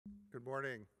Good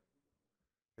morning.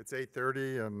 It's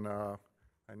 8:30, and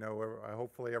I know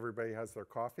hopefully everybody has their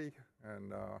coffee,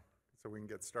 and so we can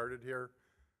get started here.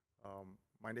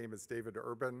 My name is David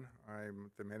Urban. I'm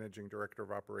the Managing Director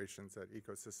of Operations at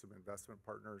Ecosystem Investment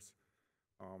Partners,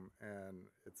 and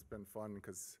it's been fun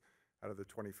because out of the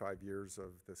 25 years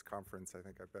of this conference, I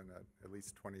think I've been at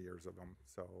least 20 years of them.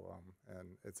 So,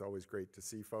 and it's always great to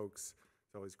see folks.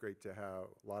 It's always great to have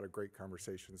a lot of great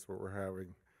conversations what we're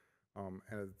having.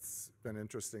 And it's been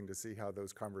interesting to see how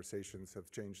those conversations have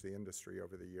changed the industry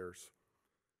over the years.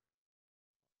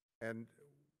 And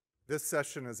this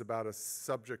session is about a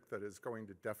subject that is going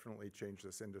to definitely change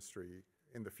this industry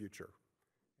in the future.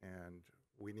 And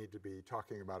we need to be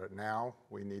talking about it now.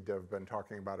 We need to have been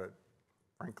talking about it,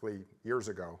 frankly, years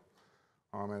ago.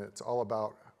 And it's all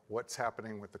about what's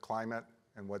happening with the climate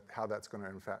and how that's going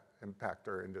to impact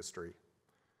our industry.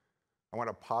 I want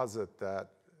to posit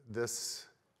that this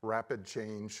rapid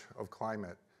change of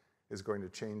climate is going to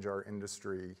change our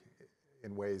industry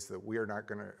in ways that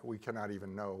we cannot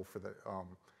even know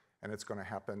and it's going to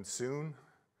happen soon.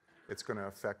 It's going to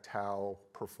affect how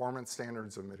performance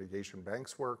standards of mitigation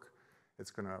banks work.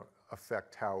 It's going to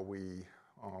affect how we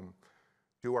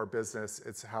do our business.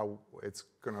 It's going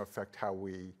to affect how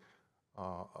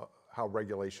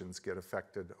regulations get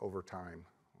affected over time.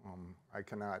 I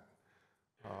cannot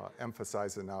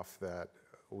emphasize enough that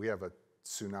we have a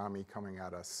tsunami coming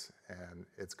at us, and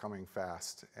it's coming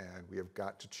fast, and we have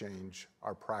got to change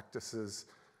our practices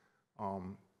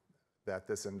that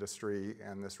this industry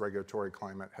and this regulatory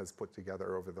climate has put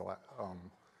together over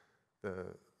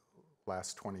the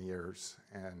last 20 years,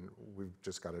 and we've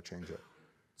just got to change it.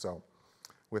 So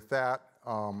with that,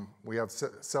 we have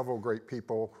several great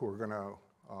people who are going to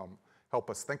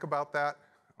help us think about that,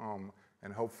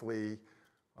 and hopefully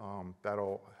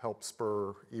that'll help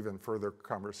spur even further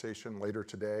conversation later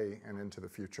today and into the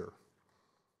future.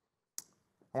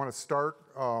 I want to start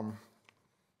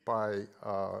by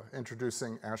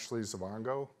introducing Ashley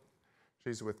Zango.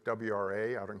 She's with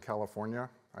WRA out in California.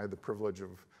 I had the privilege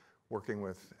of working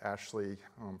with Ashley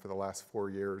for the last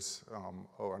 4 years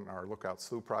on our Lookout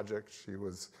Slough project. She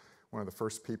was one of the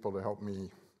first people to help me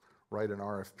write an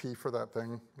RFP for that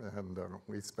thing, and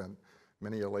we spent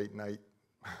many a late night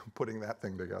putting that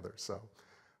thing together. So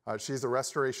she's a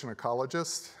restoration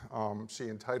ecologist. She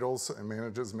entitles and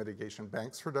manages mitigation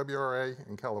banks for WRA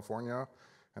in California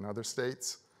and other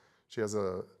states. She's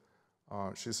a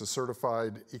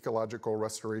certified ecological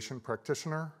restoration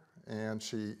practitioner, and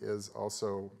she is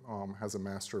also has a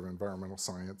Master of Environmental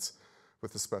Science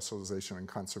with a specialization in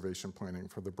conservation planning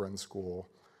for the Bren School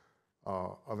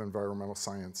of Environmental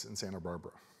Science in Santa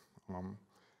Barbara.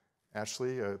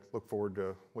 Ashley, I look forward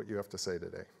to what you have to say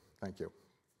today. Thank you.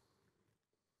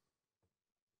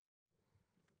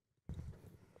 I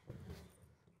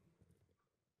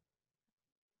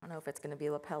don't know if it's going to be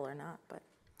a lapel or not, but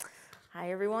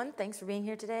hi, everyone. Thanks for being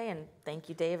here today, and thank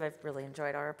you, Dave. I've really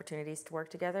enjoyed our opportunities to work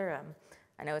together.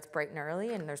 I know it's bright and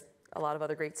early, and there's a lot of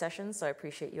other great sessions, so I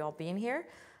appreciate you all being here.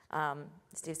 As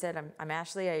Steve said, I'm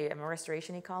Ashley. I am a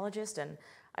restoration ecologist, and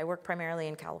I work primarily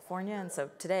in California, and so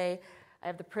today I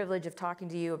have the privilege of talking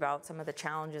to you about some of the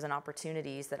challenges and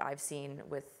opportunities that I've seen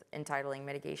with entitling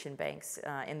mitigation banks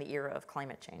in the era of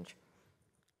climate change.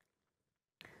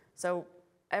 So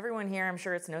everyone here, I'm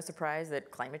sure it's no surprise that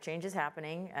climate change is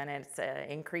happening, and it's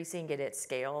increasing at its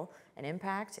scale and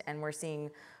impact, and we're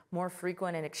seeing more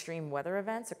frequent and extreme weather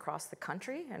events across the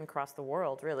country and across the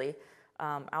world, really.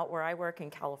 Out where I work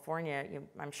in California,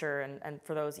 I'm sure, and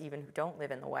for those even who don't live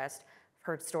in the West,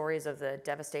 heard stories of the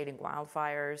devastating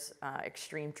wildfires,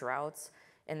 extreme droughts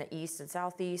in the east and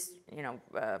southeast,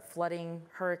 flooding,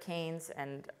 hurricanes,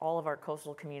 and all of our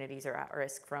coastal communities are at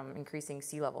risk from increasing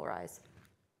sea level rise.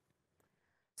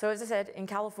 So as I said, in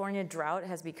California, drought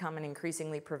has become an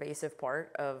increasingly pervasive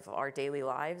part of our daily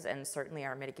lives and certainly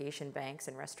our mitigation banks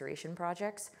and restoration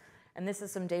projects. And this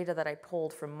is some data that I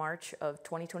pulled from March of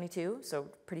 2022, so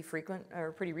pretty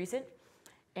recent.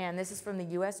 And this is from the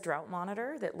U.S. Drought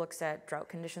Monitor that looks at drought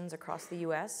conditions across the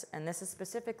U.S., and this is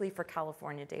specifically for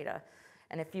California data.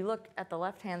 And if you look at the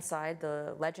left-hand side,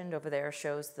 the legend over there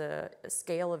shows the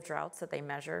scale of droughts that they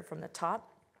measure from the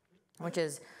top, which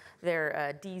is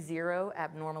their D0,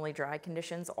 abnormally dry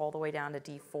conditions, all the way down to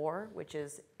D4, which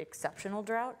is exceptional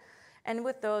drought. And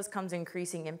with those comes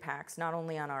increasing impacts, not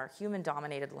only on our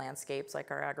human-dominated landscapes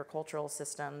like our agricultural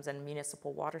systems and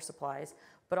municipal water supplies,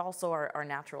 but also our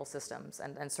natural systems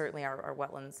and certainly our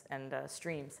wetlands and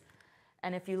streams.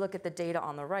 And if you look at the data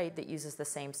on the right that uses the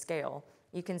same scale,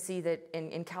 you can see that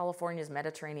in California's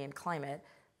Mediterranean climate,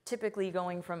 typically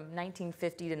going from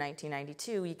 1950 to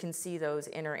 1992, you can see those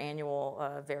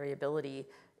interannual variability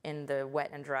in the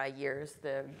wet and dry years,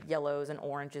 the yellows and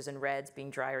oranges and reds being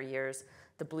drier years,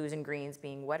 the blues and greens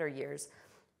being wetter years.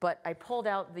 But I pulled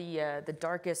out the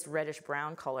darkest reddish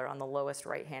brown color on the lowest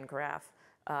right-hand graph.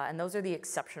 And those are the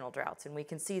exceptional droughts. And we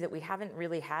can see that we haven't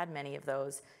really had many of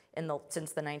those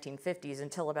since the 1950s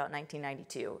until about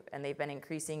 1992. And they've been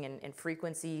increasing in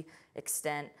frequency,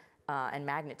 extent, and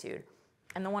magnitude.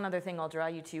 And the one other thing I'll draw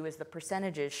you to is the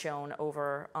percentages shown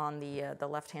over on the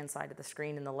left-hand side of the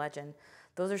screen in the legend.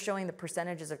 Those are showing the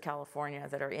percentages of California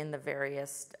that are in the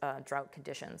various drought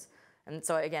conditions. And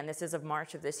so again, this is of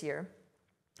March of this year.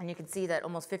 And you can see that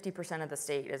almost 50% of the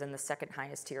state is in the second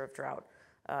highest tier of drought.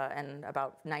 And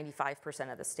about 95%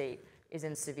 of the state is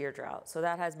in severe drought. So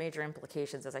that has major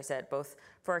implications, as I said, both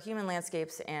for our human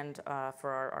landscapes and for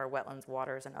our wetlands,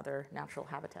 waters, and other natural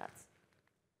habitats.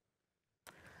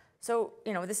 So,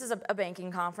 this is a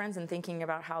banking conference, and thinking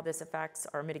about how this affects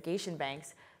our mitigation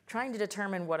banks, trying to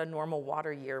determine what a normal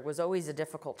water year was always a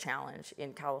difficult challenge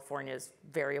in California's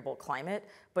variable climate,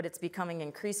 but it's becoming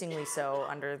increasingly so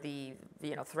under the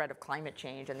threat of climate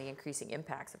change and the increasing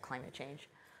impacts of climate change.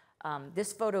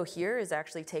 This photo here is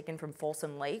actually taken from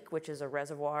Folsom Lake, which is a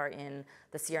reservoir in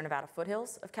the Sierra Nevada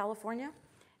foothills of California.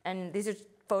 And these are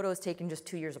photos taken just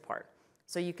 2 years apart.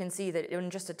 So you can see that in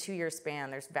just a 2-year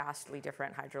span, there's vastly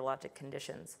different hydrologic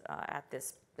conditions at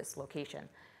this location.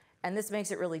 And this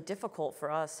makes it really difficult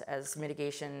for us as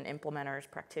mitigation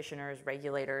implementers, practitioners,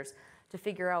 regulators, to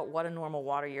figure out what a normal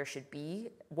water year should be,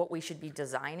 what we should be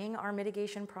designing our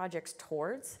mitigation projects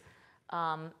towards.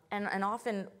 And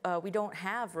often we don't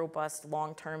have robust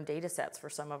long-term data sets for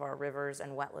some of our rivers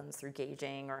and wetlands through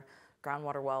gauging or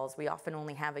groundwater wells. We often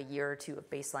only have a year or two of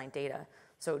baseline data.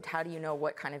 So how do you know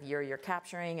what kind of year you're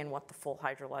capturing and what the full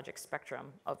hydrologic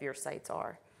spectrum of your sites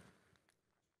are?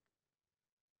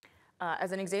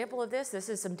 As an example of this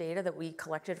is some data that we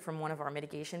collected from one of our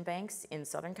mitigation banks in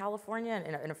Southern California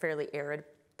in a fairly arid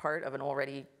part of an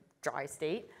already dry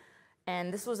state.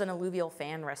 And this was an alluvial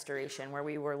fan restoration where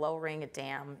we were lowering a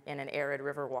dam in an arid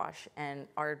river wash. And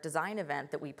our design event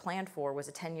that we planned for was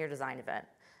a 10-year design event.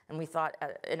 And we thought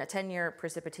in a 10-year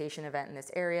precipitation event in this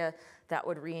area, that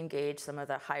would re-engage some of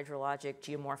the hydrologic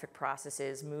geomorphic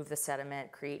processes, move the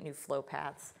sediment, create new flow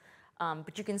paths.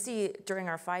 But you can see during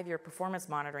our 5-year performance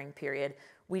monitoring period,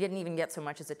 we didn't even get so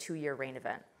much as a 2-year rain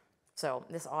event. So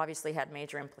this obviously had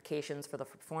major implications for the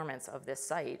performance of this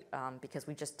site because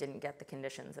we just didn't get the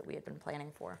conditions that we had been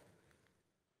planning for.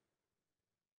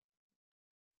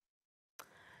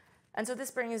 And so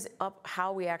this brings up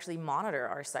how we actually monitor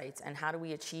our sites and how do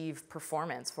we achieve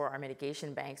performance for our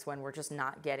mitigation banks when we're just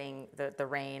not getting the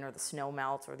rain or the snow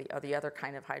melt or the other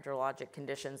kind of hydrologic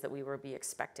conditions that we would be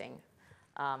expecting.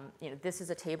 This is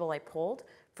a table I pulled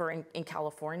for in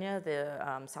California.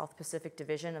 The South Pacific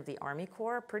Division of the Army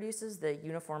Corps produces the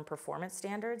uniform performance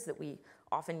standards that we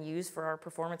often use for our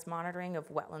performance monitoring of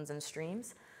wetlands and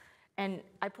streams. And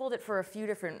I pulled it for a few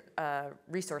different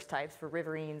resource types for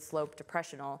riverine, slope,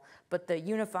 depressional, but the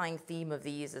unifying theme of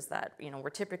these is that we're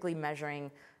typically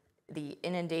measuring the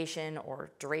inundation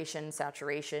or duration,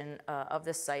 saturation of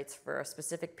the sites for a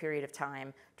specific period of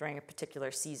time during a particular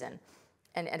season.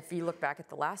 And if you look back at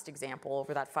the last example,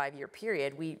 over that 5-year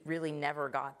period, we really never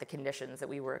got the conditions that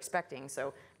we were expecting.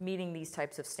 So meeting these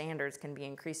types of standards can be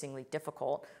increasingly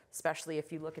difficult, especially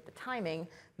if you look at the timing,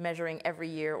 measuring every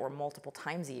year or multiple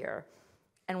times a year.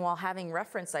 And while having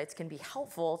reference sites can be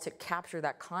helpful to capture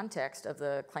that context of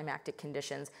the climatic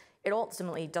conditions, it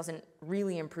ultimately doesn't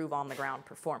really improve on-the-ground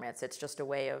performance. It's just a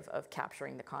way of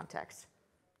capturing the context.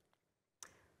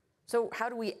 So how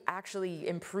do we actually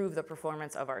improve the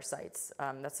performance of our sites?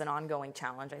 That's an ongoing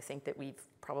challenge, I think, that we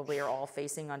probably are all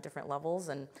facing on different levels,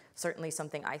 and certainly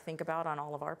something I think about on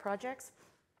all of our projects.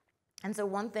 And so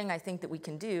one thing I think that we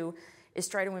can do is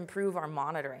try to improve our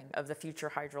monitoring of the future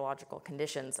hydrological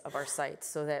conditions of our sites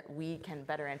so that we can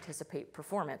better anticipate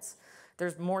performance.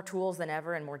 There's more tools than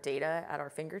ever and more data at our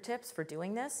fingertips for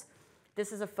doing this.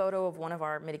 This is a photo of one of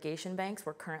our mitigation banks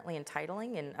we're currently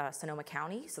entitling in Sonoma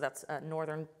County. So that's a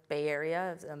northern Bay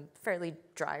Area, a fairly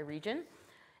dry region.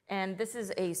 And this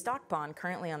is a stock pond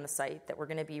currently on the site that we're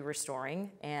going to be restoring.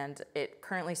 And it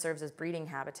currently serves as breeding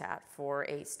habitat for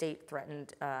a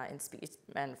state-threatened and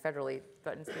federally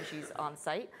threatened species on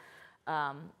site.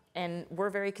 And we're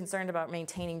very concerned about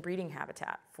maintaining breeding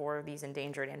habitat for these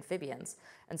endangered amphibians.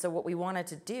 And so what we wanted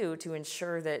to do to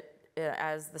ensure that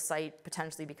as the site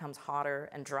potentially becomes hotter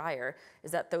and drier,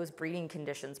 is that those breeding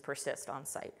conditions persist on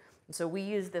site. And so we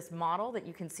use this model that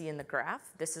you can see in the graph.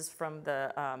 This is from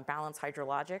the Balance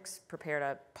Hydrologics, prepared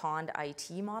a pond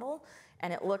IT model,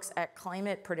 and it looks at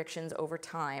climate predictions over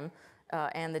time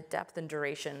and the depth and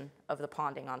duration of the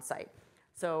ponding on site.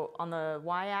 So on the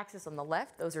y-axis on the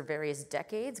left, those are various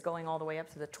decades going all the way up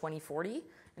to the 2040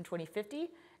 and 2050.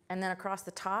 And then across the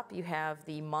top, you have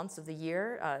the months of the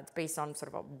year. It's based on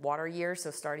sort of a water year, so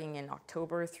starting in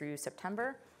October through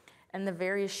September. And the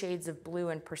various shades of blue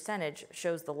and percentage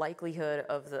shows the likelihood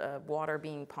of the water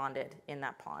being ponded in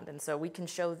that pond. And so we can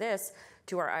show this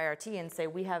to our IRT and say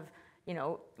we have, you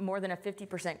know, more than a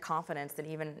 50% confidence that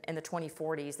even in the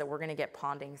 2040s that we're going to get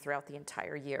ponding throughout the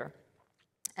entire year.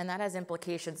 And that has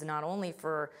implications not only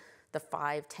for the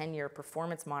 5-10-year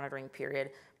performance monitoring period,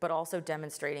 but also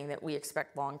demonstrating that we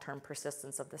expect long-term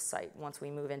persistence of the site once we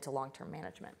move into long-term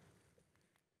management.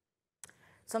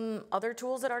 Some other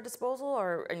tools at our disposal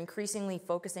are increasingly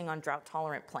focusing on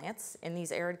drought-tolerant plants in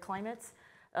these arid climates.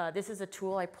 This is a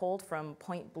tool I pulled from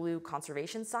Point Blue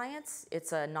Conservation Science.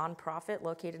 It's a nonprofit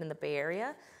located in the Bay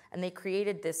Area, and they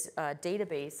created this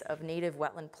database of native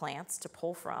wetland plants to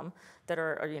pull from that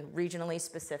are regionally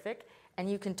specific. And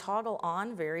you can toggle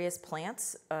on various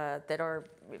plants that are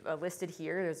listed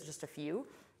here. There's just a few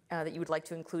that you would like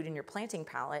to include in your planting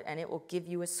palette, and it will give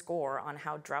you a score on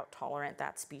how drought tolerant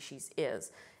that species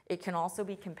is. It can also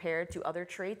be compared to other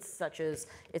traits, such as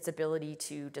its ability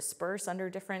to disperse under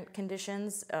different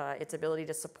conditions, its ability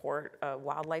to support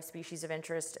wildlife species of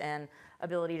interest, and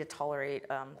ability to tolerate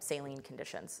saline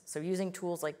conditions. So using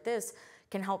tools like this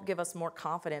can help give us more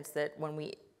confidence that when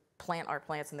we plant our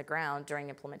plants in the ground during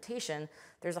implementation,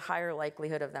 there's a higher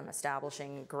likelihood of them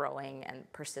establishing, growing,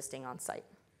 and persisting on site.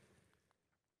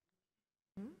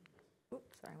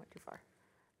 Oops, sorry, I went too far.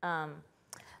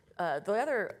 The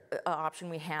other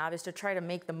option we have is to try to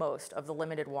make the most of the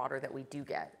limited water that we do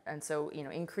get. And so,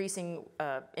 increasing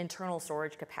internal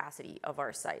storage capacity of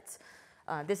our sites.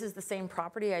 This is the same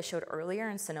property I showed earlier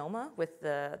in Sonoma with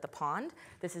the pond.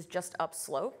 This is just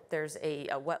upslope. There's a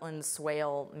wetland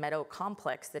swale meadow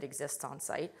complex that exists on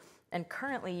site. And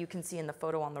currently you can see in the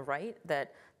photo on the right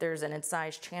that there's an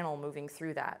incised channel moving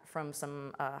through that from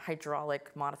some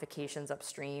hydraulic modifications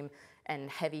upstream and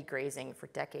heavy grazing for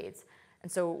decades.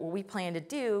 And so what we plan to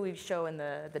do, we show in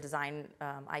the design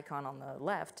icon on the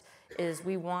left, is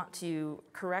we want to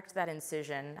correct that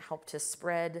incision, help to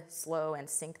spread, slow, and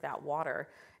sink that water,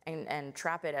 and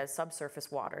trap it as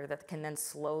subsurface water that can then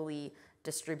slowly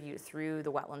distribute through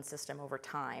the wetland system over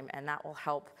time. And that will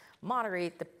help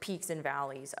moderate the peaks and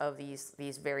valleys of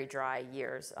these very dry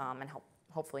years and help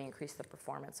hopefully increase the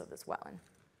performance of this wetland.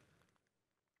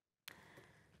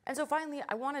 And so finally,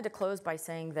 I wanted to close by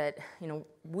saying that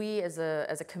we as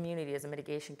a community, as a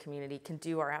mitigation community, can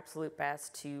do our absolute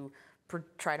best to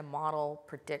try to model,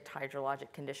 predict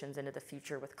hydrologic conditions into the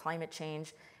future with climate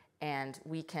change, and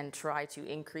we can try to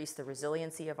increase the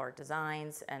resiliency of our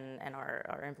designs and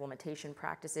our implementation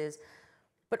practices.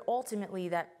 But ultimately,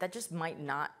 that just might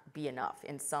not be enough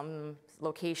in some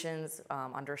locations,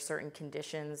 under certain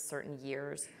conditions, certain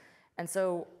years. And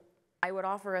so I would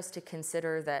offer us to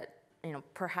consider that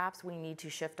perhaps we need to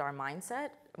shift our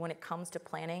mindset when it comes to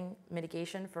planning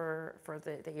mitigation for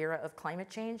the era of climate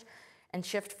change, and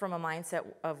shift from a mindset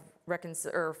of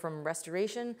from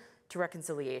restoration to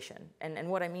reconciliation. And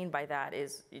what I mean by that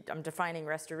is I'm defining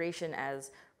restoration as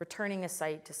returning a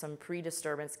site to some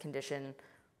pre-disturbance condition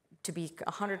to be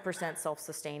 100%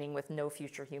 self-sustaining with no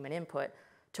future human input,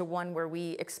 to one where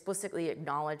we explicitly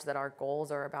acknowledge that our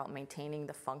goals are about maintaining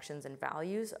the functions and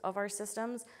values of our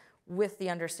systems, with the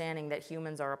understanding that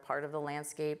humans are a part of the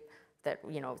landscape, that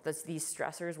these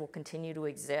stressors will continue to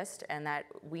exist, and that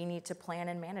we need to plan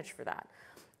and manage for that.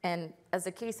 And as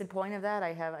a case in point of that,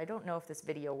 I don't know if this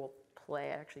video will play.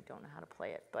 I actually don't know how to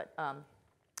play it, but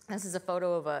this is a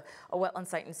photo of a wetland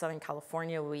site in Southern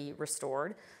California we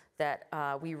restored that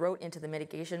we wrote into the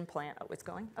mitigation plan. Oh, it's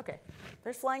going? Okay,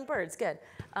 there's flying birds, good.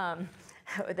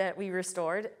 That we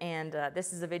restored, and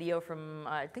this is a video from,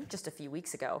 I think, just a few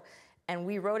weeks ago. And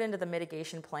we wrote into the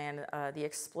mitigation plan the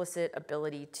explicit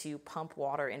ability to pump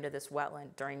water into this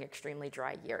wetland during extremely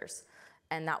dry years.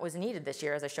 And that was needed this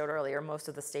year. As I showed earlier, most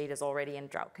of the state is already in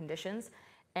drought conditions.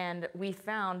 And we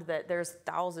found that there's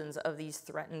thousands of these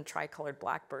threatened tricolored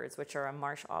blackbirds, which are a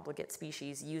marsh obligate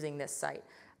species, using this site.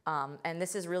 And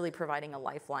this is really providing a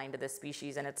lifeline to this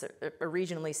species, and it's a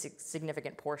regionally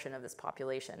significant portion of this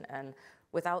population. And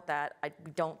without that, I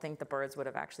don't think the birds would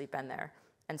have actually been there.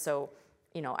 And so,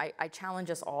 I challenge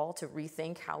us all to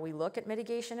rethink how we look at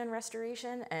mitigation and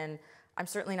restoration. And I'm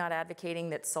certainly not advocating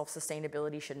that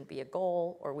self-sustainability shouldn't be a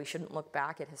goal, or we shouldn't look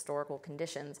back at historical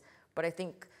conditions. But I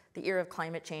think the era of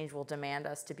climate change will demand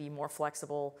us to be more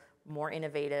flexible, more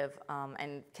innovative,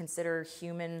 and consider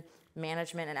human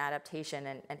management and adaptation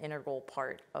an integral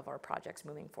part of our projects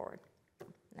moving forward.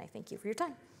 And I thank you for your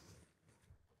time.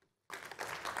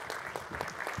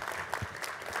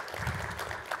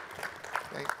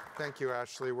 Thank you,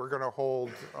 Ashley. We're going to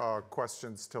hold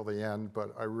questions till the end,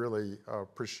 but I really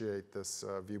appreciate this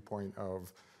viewpoint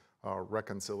of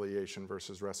reconciliation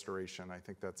versus restoration. I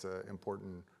think that's an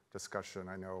important discussion.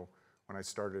 I know when I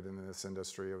started in this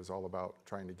industry, it was all about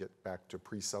trying to get back to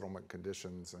pre-settlement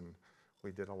conditions, and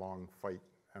we did a long fight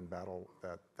and battle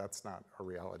that that's not a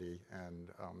reality,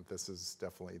 and this is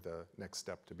definitely the next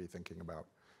step to be thinking about.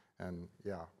 And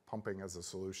yeah, pumping as a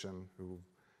solution,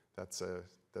 that's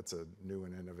a new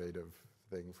and innovative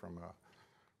thing from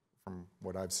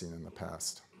what I've seen in the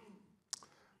past.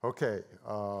 Okay,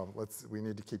 we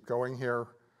need to keep going here.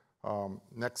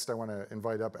 Next, I want to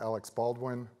invite up Alex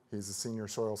Baldwin. He's a senior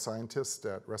soil scientist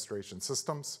at Restoration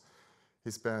Systems.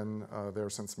 He's been there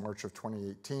since March of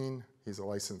 2018. He's a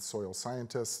licensed soil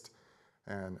scientist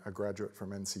and a graduate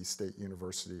from NC State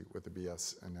University with a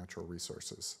BS in Natural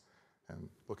Resources. And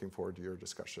looking forward to your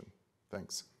discussion.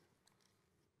 Thanks.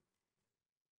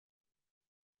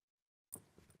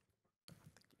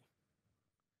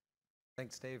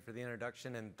 Thanks, Dave, for the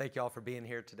introduction, and thank you all for being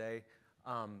here today.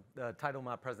 The title of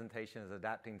my presentation is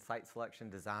Adapting Site Selection,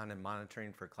 Design, and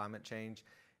Monitoring for Climate Change.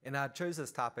 And I chose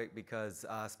this topic because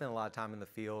I spent a lot of time in the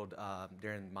field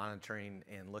during monitoring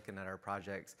and looking at our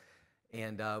projects.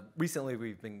 And recently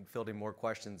we've been fielding more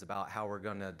questions about how we're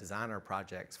going to design our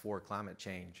projects for climate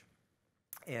change.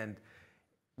 And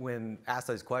when asked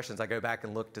those questions, I go back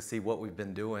and look to see what we've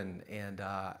been doing. And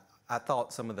I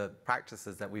thought some of the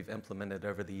practices that we've implemented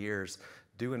over the years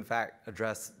do in fact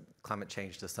address climate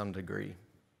change to some degree.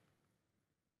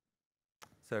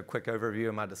 So a quick overview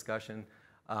of my discussion.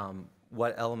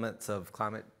 What elements of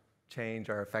climate change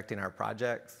are affecting our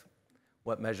projects?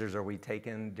 What measures are we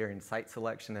taking during site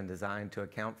selection and design to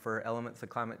account for elements of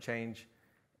climate change?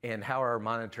 And how are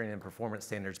monitoring and performance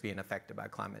standards being affected by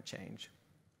climate change?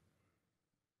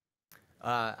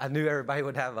 I knew everybody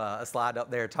would have a slide up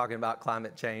there talking about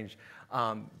climate change,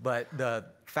 but the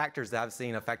factors that I've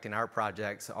seen affecting our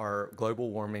projects are global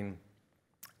warming,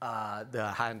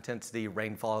 the high intensity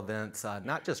rainfall events,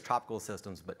 not just tropical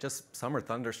systems, but just summer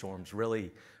thunderstorms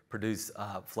really produce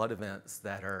flood events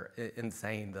that are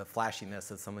insane, the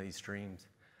flashiness of some of these streams.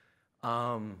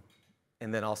 And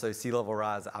then also sea level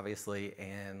rise, obviously,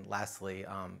 and lastly,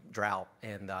 drought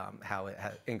and how it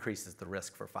increases the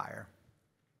risk for fire.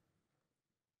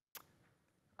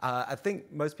 I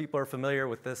think most people are familiar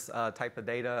with this type of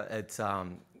data. It's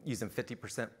using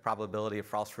 50% probability of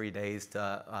frost-free days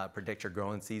to predict your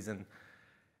growing season.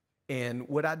 And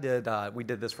what I did, we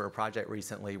did this for a project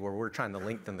recently where we're trying to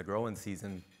lengthen the growing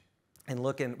season. And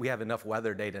we have enough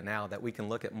weather data now that we can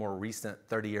look at more recent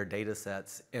 30-year data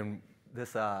sets. And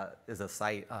this is a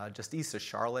site just east of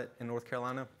Charlotte in North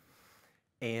Carolina.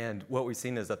 And what we've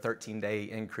seen is a 13-day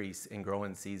increase in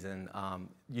growing season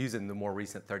using the more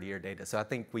recent 30-year data. So I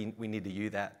think we need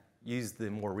to use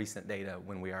the more recent data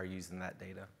when we are using that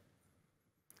data.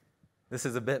 This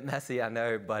is a bit messy, I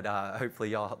know, but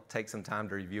hopefully y'all take some time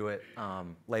to review it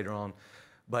later on.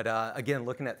 But again,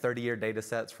 looking at 30-year data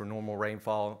sets for normal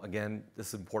rainfall, again, this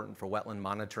is important for wetland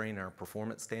monitoring or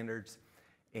performance standards.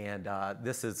 And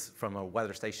this is from a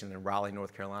weather station in Raleigh,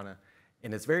 North Carolina.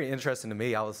 And it's very interesting to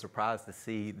me. I was surprised to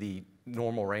see the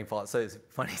normal rainfall. So it's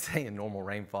funny saying normal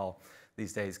rainfall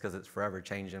these days because it's forever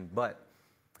changing. But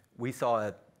we saw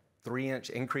a 3-inch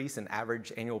increase in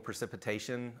average annual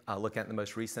precipitation looking at the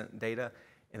most recent data.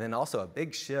 And then also a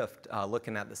big shift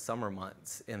looking at the summer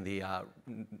months in the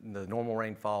normal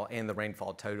rainfall and the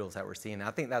rainfall totals that we're seeing. And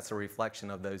I think that's a reflection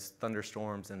of those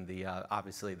thunderstorms and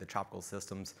obviously the tropical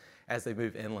systems as they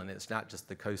move inland. It's not just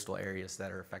the coastal areas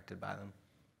that are affected by them.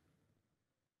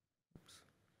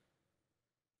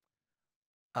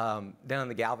 Down in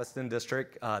the Galveston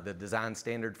district, the design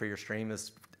standard for your stream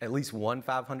is at least one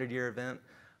 500-year event.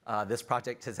 This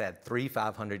project has had 3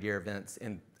 500-year events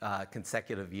in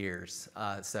consecutive years.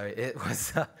 So it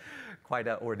was quite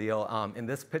an ordeal. And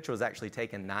this picture was actually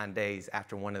taken 9 days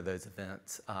after one of those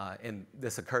events. And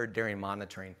this occurred during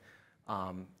monitoring.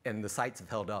 And the sites have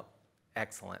held up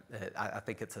excellent. I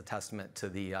think it's a testament to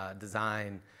the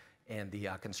design and the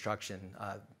construction.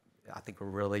 I think we're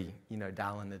really,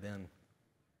 dialing it in.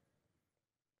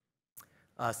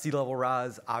 Sea level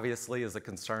rise obviously is a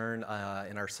concern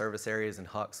in our service areas and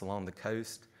hucks along the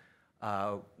coast.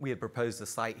 We had proposed a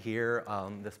site here,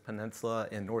 this peninsula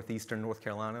in northeastern North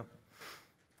Carolina,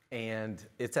 and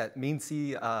it's at mean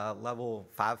sea level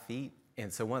 5 feet.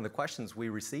 And so one of the questions we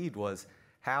received was,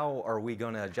 how are we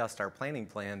going to adjust our planning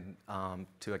plan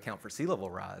to account for sea level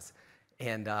rise?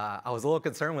 And I was a little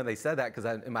concerned when they said that because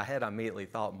in my head I immediately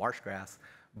thought marsh grass,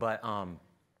 but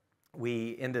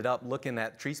we ended up looking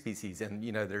at tree species, and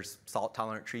there's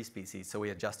salt-tolerant tree species, so we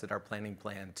adjusted our planning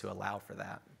plan to allow for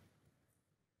that.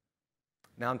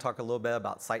 Now I'm talking a little bit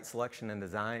about site selection and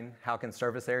design. How can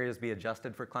service areas be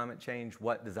adjusted for climate change?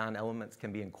 What design elements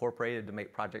can be incorporated to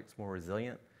make projects more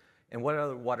resilient? And what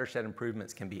other watershed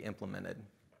improvements can be implemented?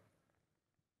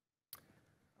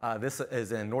 This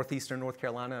is in northeastern North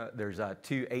Carolina. There's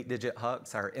 2 8-digit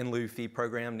HUCs. Our in lieu fee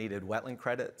program needed wetland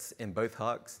credits in both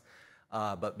HUCs.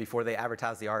 But before they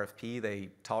advertised the RFP, they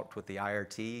talked with the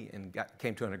IRT and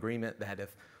came to an agreement that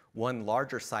if one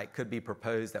larger site could be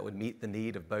proposed that would meet the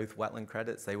need of both wetland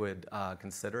credits, they would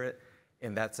consider it.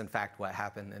 And that's in fact what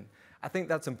happened. And I think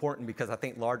that's important because I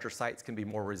think larger sites can be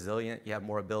more resilient. You have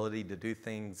more ability to do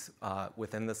things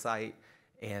within the site,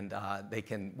 and they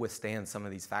can withstand some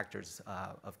of these factors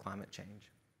of climate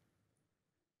change.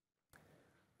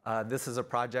 This is a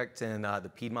project in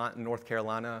the Piedmont in North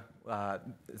Carolina.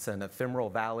 It's an ephemeral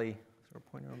valley. Is there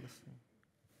a pointer on this thing?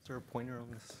 Is there a pointer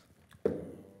on this?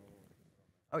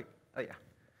 Oh yeah.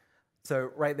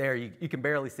 So right there, you can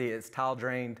barely see it. It's tile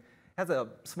drained. It has a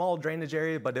small drainage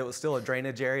area, but it was still a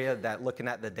drainage area that, looking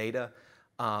at the data,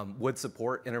 would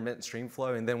support intermittent stream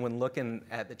flow. And then when looking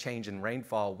at the change in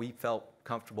rainfall, we felt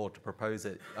comfortable to propose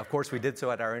it. Of course, we did so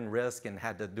at our own risk and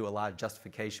had to do a lot of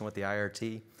justification with the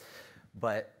IRT,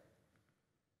 but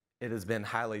it has been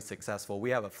highly successful. We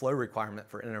have a flow requirement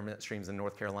for intermittent streams in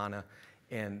North Carolina,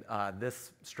 and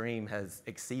this stream has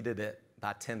exceeded it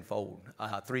by tenfold,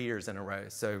 3 years in a row.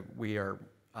 So we are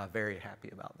very happy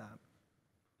about that.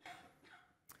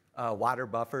 Water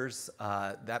buffers,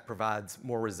 that provides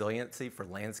more resiliency for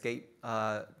landscape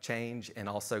change and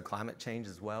also climate change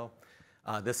as well.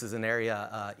 This is an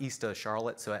area east of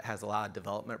Charlotte, so it has a lot of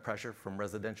development pressure from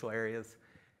residential areas.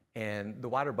 And the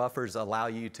water buffers allow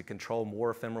you to control more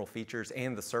ephemeral features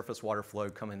and the surface water flow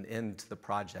coming into the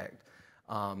project.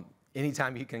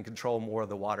 Anytime you can control more of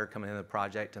the water coming into the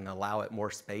project and allow it more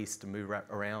space to move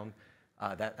around,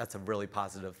 that's a really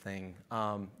positive thing.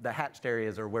 The hatched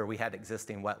areas are where we had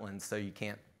existing wetlands, so you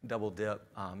can't double dip.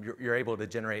 You're able to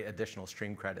generate additional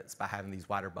stream credits by having these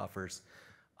water buffers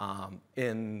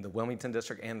in the Wilmington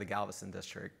district and the Galveston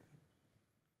district.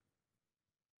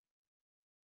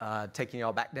 Taking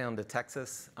y'all back down to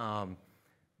Texas,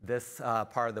 this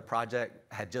part of the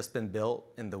project had just been built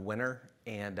in the winter.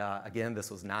 And again,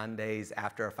 this was 9 days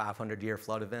after a 500-year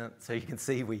flood event. So you can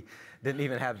see we didn't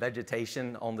even have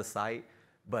vegetation on the site.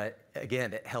 But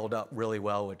again, it held up really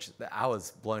well, which I was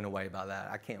blown away by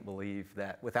that. I can't believe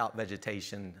that without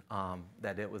vegetation,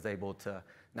 that it was able to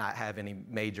not have any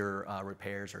major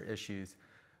repairs or issues.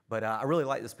 But I really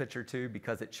like this picture too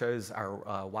because it shows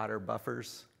our water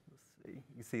buffers. Let's see,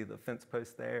 you see the fence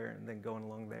post there and then going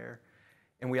along there.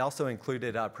 And we also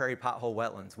included prairie pothole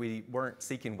wetlands. We weren't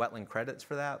seeking wetland credits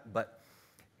for that, but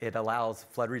it allows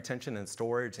flood retention and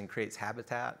storage and creates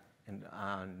habitat.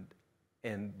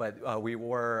 But we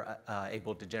were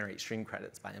able to generate stream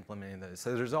credits by implementing those.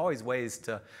 So there's always ways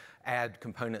to add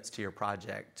components to your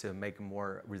project to make them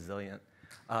more resilient.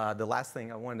 The last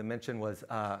thing I wanted to mention was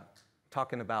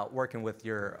talking about working with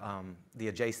your the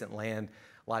adjacent land.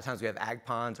 A lot of times we have ag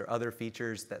ponds or other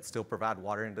features that still provide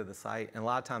water into the site, and a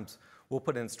lot of times we'll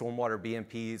put in stormwater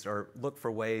BMPs or look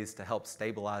for ways to help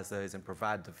stabilize those and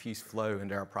provide diffuse flow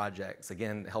into our projects.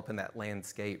 Again, helping that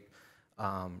landscape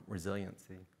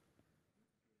resiliency.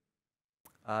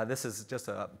 This is just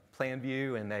a plan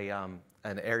view and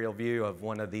an aerial view of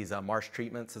one of these marsh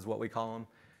treatments is what we call them.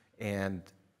 And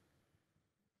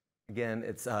again,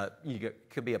 it's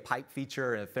could be a pipe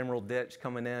feature, an ephemeral ditch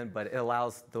coming in, but it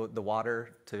allows the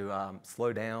water to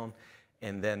slow down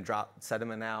and then drop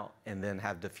sediment out and then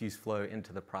have diffuse flow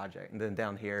into the project. And then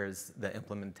down here is the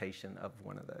implementation of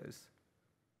one of those.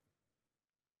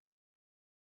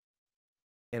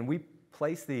 And we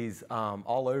place these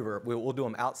all over. We'll do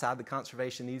them outside the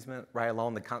conservation easement, right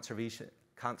along the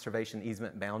conservation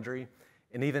easement boundary.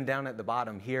 And even down at the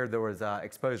bottom here, there was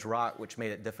exposed rock, which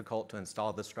made it difficult to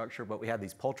install the structure, but we had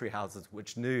these poultry houses,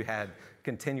 which had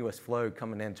continuous flow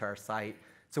coming into our site.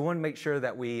 So we wanted to make sure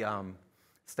that we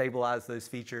stabilized those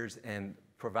features and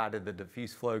provided the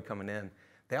diffuse flow coming in.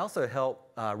 They also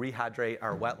help rehydrate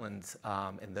our wetlands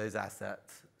in those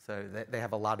assets, so they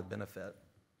have a lot of benefit.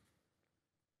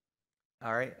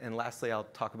 All right, and lastly, I'll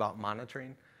talk about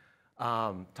monitoring.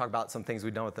 Talk about some things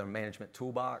we've done with the management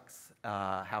toolbox,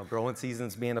 how growing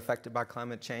seasons being affected by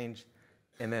climate change,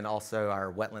 and then also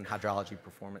our wetland hydrology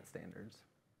performance standards.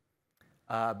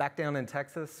 Back down in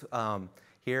Texas,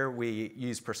 here we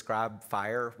use prescribed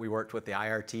fire. We worked with the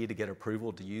IRT to get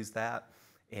approval to use that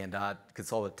and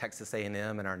consult with Texas A&M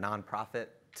and our nonprofit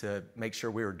to make sure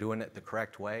we were doing it the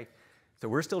correct way. So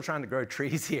we're still trying to grow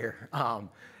trees here.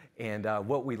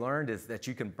 What we learned is that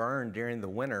you can burn during the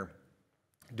winter,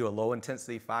 do a low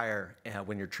intensity fire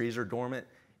when your trees are dormant,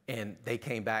 and they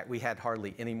came back. We had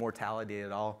hardly any mortality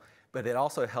at all, but it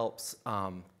also helps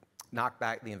knock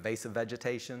back the invasive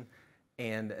vegetation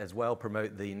and as well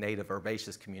promote the native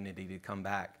herbaceous community to come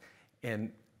back.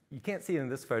 And you can't see it in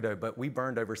this photo, but we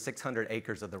burned over 600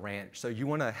 acres of the ranch. So you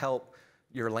want to help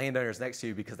your landowners next to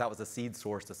you because that was a seed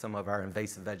source to some of our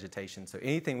invasive vegetation. So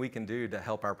anything we can do to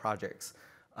help our project's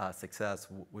success,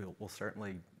 we'll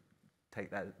certainly take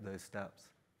those steps.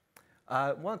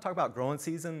 I want to talk about growing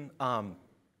season.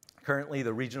 Currently,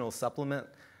 the regional supplement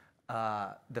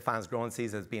defines growing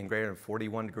season as being greater than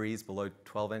 41 degrees below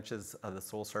 12 inches of the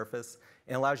soil surface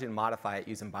and allows you to modify it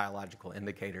using biological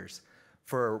indicators.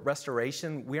 For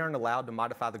restoration, we aren't allowed to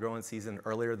modify the growing season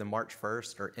earlier than March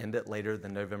 1st or end it later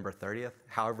than November 30th.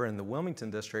 However, in the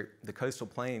Wilmington district, the coastal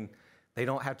plain, they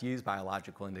don't have to use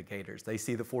biological indicators. They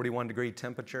see the 41-degree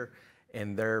temperature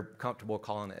and they're comfortable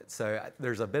calling it. So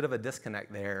there's a bit of a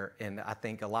disconnect there, and I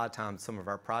think a lot of times some of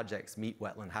our projects meet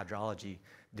wetland hydrology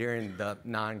during the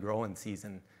non-growing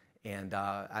season, and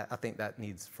I think that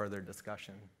needs further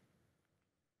discussion.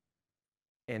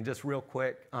 And just real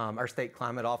quick, our state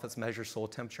climate office measures soil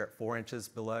temperature at 4 inches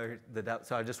below the depth.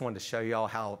 So I just wanted to show y'all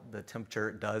how the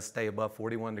temperature does stay above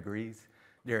 41 degrees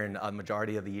during a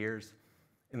majority of the years.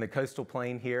 In the coastal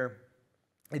plain here,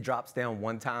 it drops down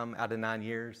 1 time out of 9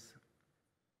 years.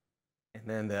 And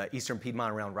then the eastern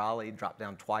Piedmont around Raleigh dropped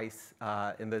down twice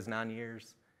in those 9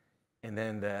 years. And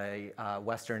then the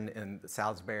western and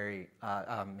Salisbury,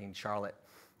 Charlotte,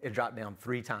 it dropped down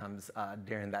 3 times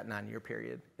during that 9-year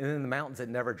period. And in the mountains, it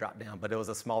never dropped down, but it was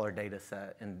a smaller data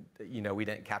set, and we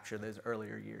didn't capture those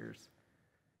earlier years.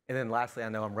 And then lastly, I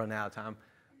know I'm running out of time,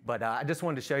 but I just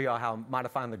wanted to show you all how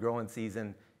modifying the growing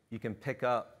season, you can pick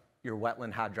up your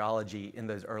wetland hydrology in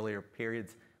those earlier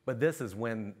periods, but this is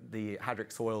when the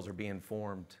hydric soils are being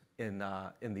formed in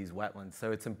these wetlands.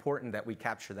 So it's important that we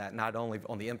capture that, not only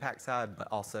on the impact side, but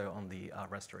also on the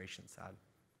restoration side.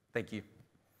 Thank you.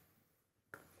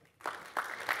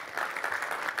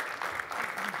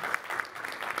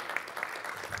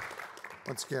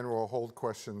 Once again, we'll hold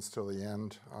questions till the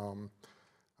end.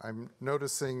 I'm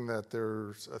noticing that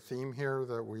there's a theme here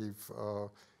that we've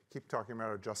keep talking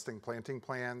about adjusting planting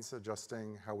plans,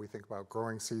 adjusting how we think about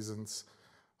growing seasons.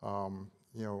 When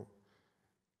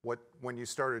you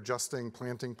start adjusting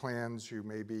planting plans, you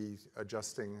may be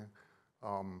adjusting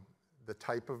the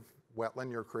type of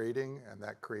wetland you're creating, and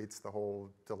that creates the whole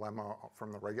dilemma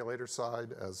from the regulator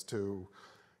side as to,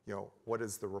 what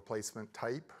is the replacement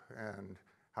type, and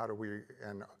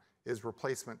is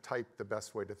replacement type the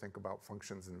best way to think about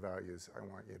functions and values? I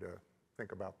want you to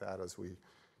think about that as we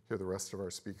hear the rest of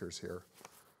our speakers here.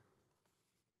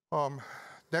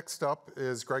 Next up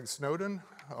is Greg Snowden.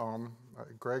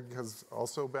 Greg has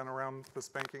also been around the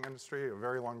banking industry a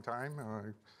very long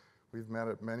time. We've met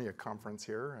at many a conference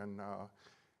here, and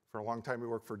for a long time he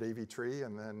worked for Davey Tree,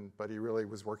 but he really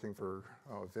was working for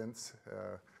Vince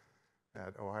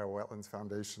at Ohio Wetlands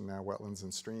Foundation, now Wetlands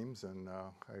and Streams, and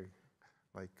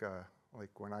like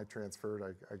when I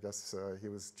transferred, I guess he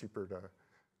was cheaper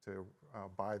to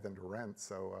buy than to rent,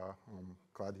 so I'm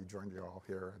glad he joined you all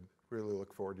here, and really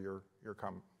look forward to your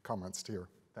comments here.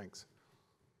 Thanks.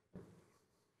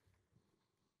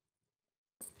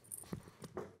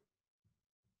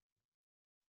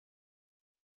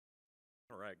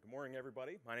 All right, good morning,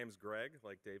 everybody. My name is Greg,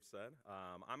 like Dave said.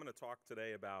 I'm going to talk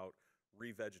today about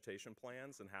revegetation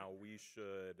plans and how we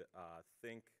should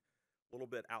think a little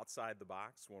bit outside the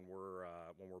box when we're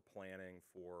planning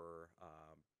for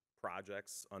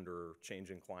projects under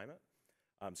changing climate.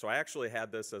 So I actually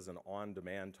had this as an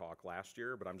on-demand talk last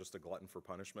year, but I'm just a glutton for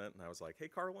punishment, and I was like, hey,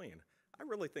 Carlene, I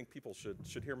really think people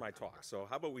should hear my talk, so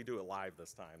how about we do it live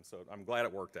this time? So I'm glad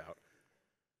it worked out.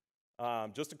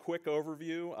 Just a quick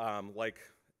overview, like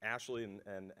Ashley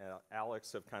and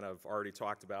Alex have kind of already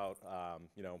talked about,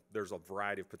 there's a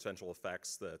variety of potential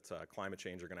effects that climate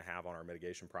change are going to have on our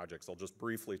mitigation projects. I'll just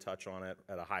briefly touch on it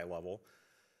at a high level.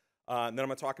 And then I'm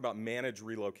going to talk about managed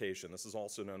relocation. This is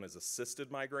also known as assisted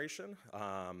migration,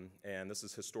 and this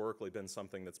has historically been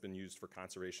something that's been used for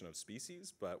conservation of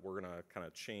species, but we're going to kind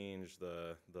of change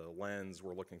the lens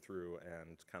we're looking through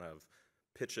and kind of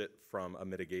pitch it from a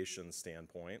mitigation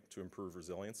standpoint to improve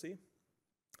resiliency.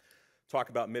 Talk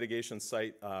about mitigation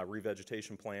site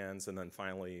revegetation plans, and then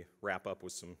finally wrap up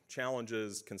with some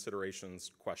challenges,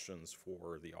 considerations, questions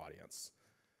for the audience.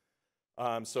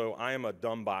 So I am a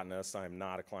dumb botanist. I'm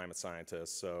not a climate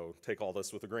scientist, so take all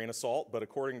this with a grain of salt. But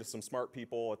according to some smart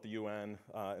people at the UN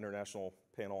International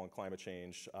Panel on Climate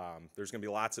Change, there's going to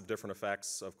be lots of different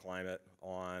effects of climate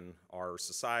on our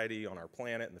society, on our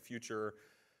planet in the future.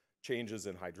 Changes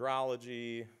in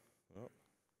hydrology. Oh,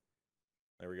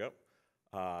 there we go.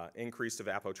 increased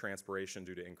evapotranspiration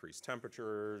due to increased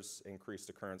temperatures, increased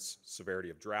occurrence severity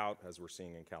of drought, as we're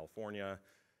seeing in California,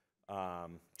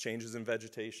 changes in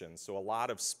vegetation. So a lot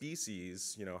of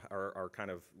species, are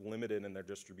kind of limited in their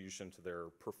distribution to their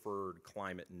preferred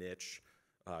climate niche,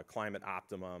 climate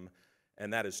optimum,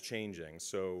 and that is changing.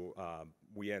 So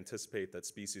we anticipate that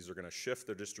species are going to shift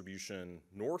their distribution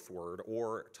northward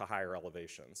or to higher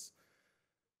elevations.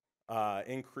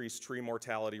 Increased tree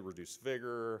mortality, reduced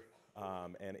vigor,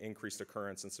 and increased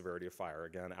occurrence and severity of fire.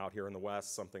 Again, out here in the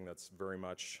West, something that's very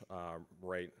much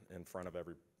right in front of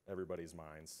everybody's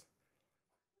minds.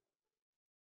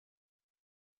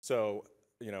 So,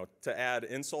 to add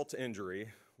insult to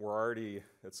injury,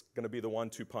 it's going to be the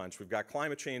 1-2 punch. We've got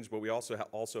climate change, but we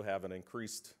also have an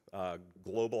increased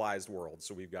globalized world.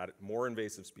 So we've got more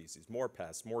invasive species, more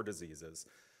pests, more diseases.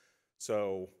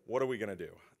 So what are we going to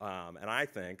do? And I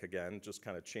think, again, just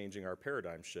kind of changing our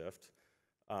paradigm shift,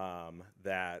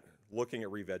 that looking at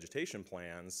revegetation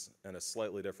plans in a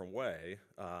slightly different way,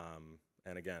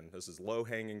 and again, this is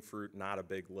low-hanging fruit, not a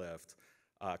big lift,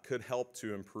 could help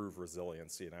to improve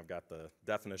resiliency. And I've got the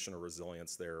definition of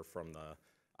resilience there from the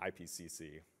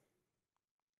IPCC.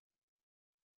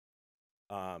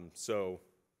 So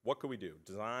what could we do?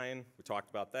 Design, we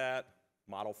talked about that.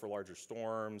 Model for larger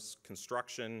storms.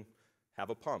 Construction,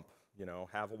 have a pump,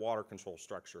 have a water control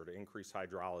structure to increase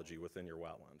hydrology within your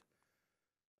wetland.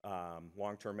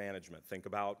 Long-term management, think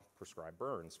about prescribed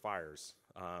burns, fires,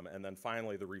 and then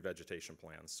finally the revegetation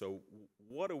plans. So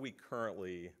what are we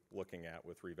currently looking at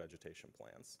with revegetation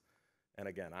plans? And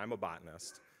again, I'm a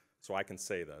botanist, so I can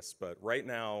say this, but right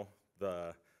now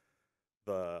the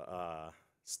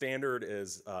standard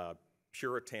is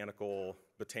puritanical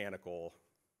botanical.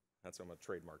 That's I'm going to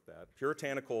trademark that.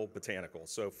 Puritanical botanical.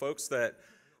 So folks that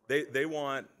they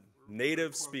want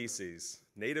native species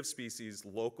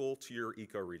local to your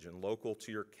ecoregion, local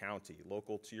to your county,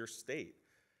 local to your state.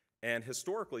 And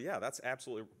historically, yeah, that's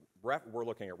absolutely, we're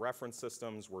looking at reference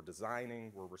systems, we're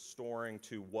designing, we're restoring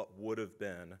to what would have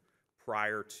been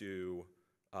prior to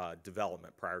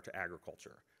development, prior to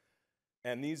agriculture.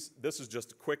 And this is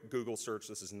just a quick Google search,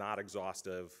 this is not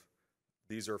exhaustive.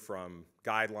 These are from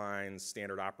guidelines,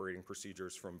 standard operating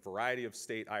procedures from a variety of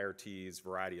state IRTs,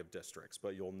 variety of districts.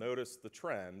 But you'll notice the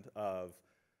trend of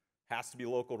has to be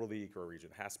local to the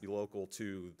ecoregion, has to be local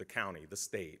to the county, the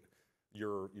state,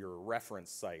 your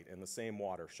reference site in the same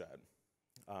watershed.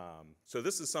 So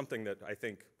this is something that I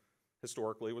think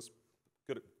historically was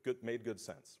made good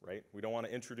sense, right? We don't want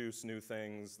to introduce new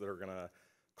things that are going to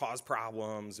cause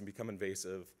problems and become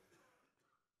invasive.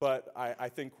 But I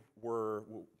think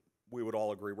we would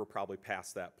all agree we're probably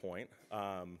past that point.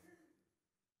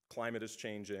 Climate is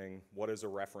changing. What is a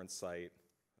reference site?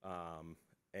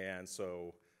 And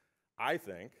so I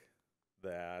think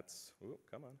that,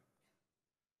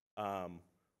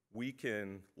 we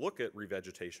can look at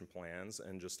revegetation plans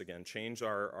and just, again, change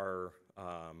the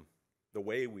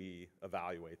way we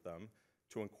evaluate them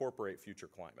to incorporate future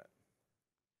climate.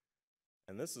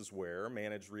 And this is where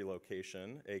managed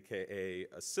relocation, AKA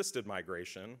assisted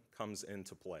migration, comes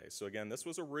into play. So again, this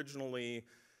was originally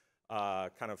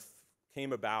kind of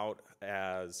came about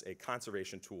as a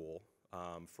conservation tool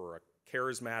for a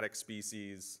charismatic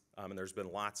species, and there's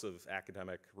been lots of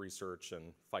academic research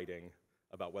and fighting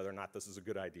about whether or not this is a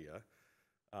good idea.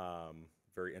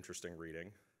 Very interesting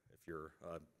reading if you're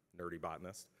a nerdy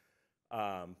botanist.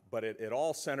 But it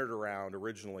all centered around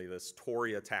originally this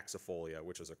Torreya taxifolia,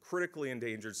 which is a critically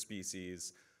endangered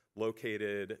species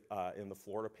located in the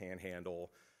Florida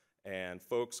Panhandle. And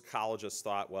folks, ecologists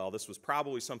thought, well, this was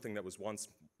probably something that was once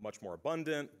much more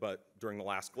abundant, but during the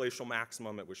last glacial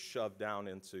maximum, it was shoved down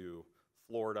into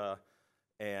Florida,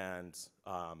 and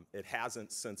it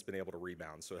hasn't since been able to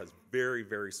rebound. So it has very,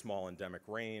 very small endemic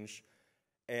range.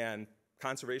 And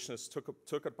conservationists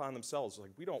took it upon themselves, like,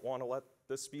 we don't want to let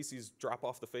this species drop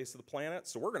off the face of the planet,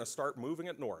 so we're going to start moving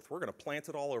it north. We're going to plant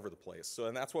it all over the place. So,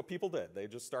 and that's what people did. They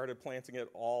just started planting it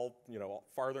all,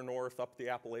 farther north, up the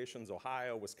Appalachians,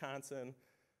 Ohio, Wisconsin,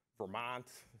 Vermont,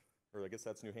 or I guess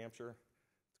that's New Hampshire.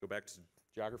 Let's go back to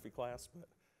geography class. But,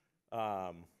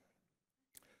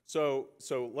 so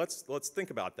let's think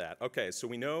about that. Okay, so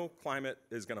we know climate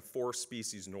is going to force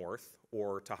species north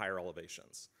or to higher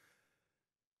elevations.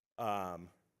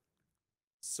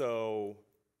 So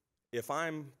if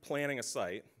I'm planning a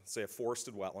site, say a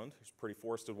forested wetland, there's a pretty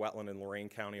forested wetland in Lorain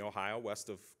County, Ohio, west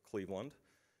of Cleveland,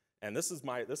 and this is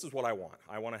what I want.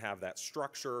 I want to have that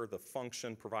structure, the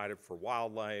function provided for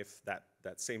wildlife, that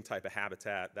same type of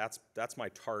habitat. That's my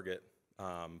target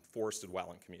forested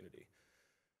wetland community.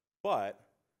 But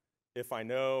if I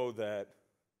know that,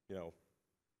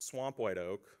 swamp white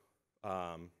oak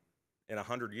in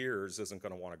 100 years isn't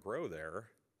going to want to grow there.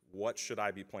 What should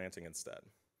I be planting instead?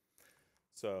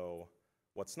 So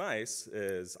what's nice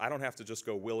is I don't have to just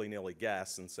go willy-nilly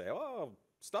guess and say, oh,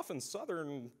 stuff in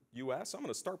southern US, I'm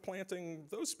going to start planting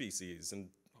those species and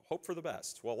hope for the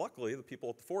best. Well, luckily, the people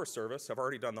at the Forest Service have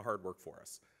already done the hard work for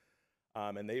us.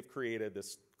 And they've created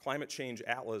this climate change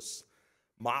atlas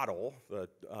model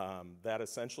that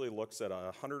essentially looks at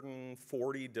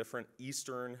 140 different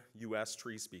eastern US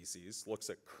tree species, looks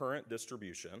at current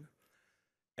distribution,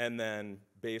 and then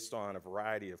based on a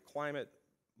variety of climate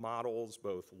models,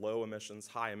 both low emissions,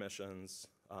 high emissions,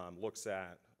 looks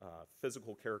at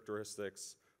physical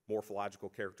characteristics, morphological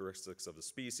characteristics of the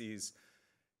species.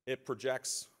 It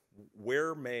projects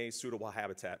where may suitable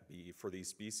habitat be for these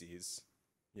species,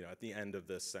 at the end of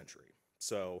this century.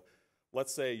 So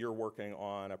let's say you're working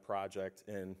on a project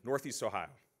in Northeast Ohio,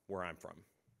 where I'm from,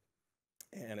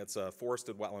 and it's a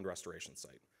forested wetland restoration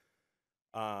site.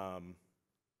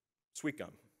 Sweet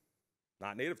gum,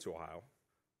 not native to Ohio,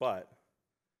 but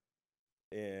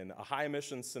in a high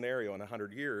emissions scenario in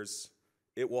 100 years,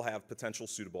 it will have potential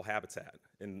suitable habitat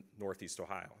in Northeast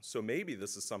Ohio. So maybe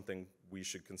this is something we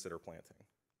should consider planting.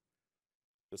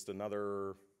 Just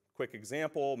another quick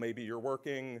example, maybe you're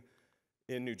working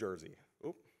in New Jersey.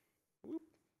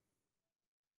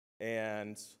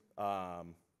 And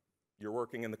you're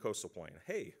working in the coastal plain.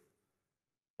 Hey,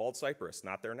 bald cypress,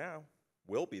 not there now,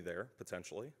 will be there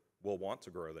potentially, will want to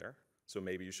grow there. So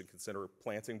maybe you should consider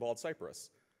planting bald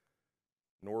cypress.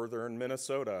 Northern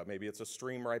Minnesota, maybe it's a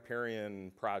stream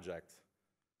riparian project.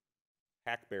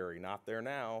 Hackberry, not there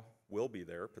now, will be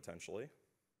there potentially.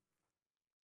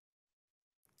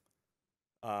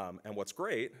 And what's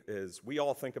great is we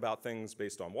all think about things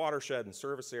based on watershed and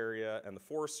service area, and the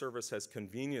Forest Service has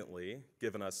conveniently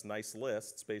given us nice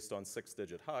lists based on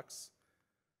 6-digit HUCs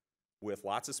with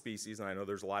lots of species, and I know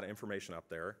there's a lot of information up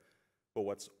there. But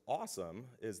what's awesome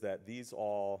is that these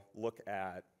all look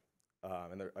at,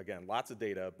 and there, again, lots of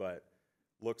data, but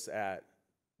looks at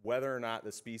whether or not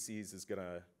the species is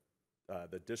gonna,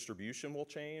 the distribution will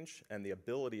change and the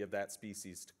ability of that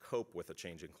species to cope with a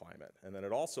changing climate. And then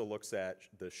it also looks at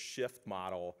the shift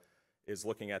model is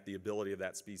looking at the ability of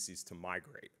that species to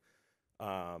migrate.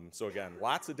 So again,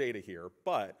 lots of data here,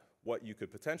 but what you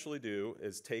could potentially do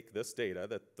is take this data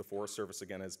that the Forest Service,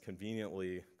 again, has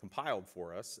conveniently compiled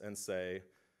for us and say,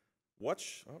 what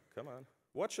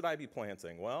should I be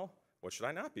planting? Well, what should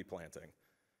I not be planting?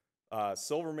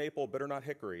 Silver maple, bitternut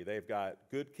hickory, they've got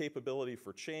good capability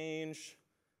for change,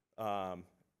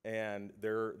 and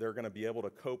they're going to be able to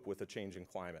cope with a changing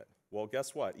climate. Well,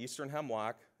 guess what? Eastern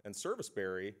hemlock and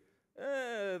serviceberry,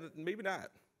 maybe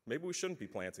not. Maybe we shouldn't be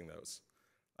planting those.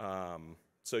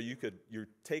 So you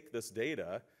take this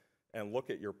data and look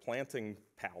at your planting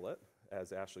palette,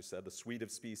 as Ashley said, the suite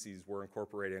of species we're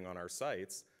incorporating on our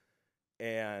sites,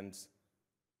 and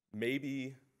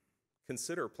maybe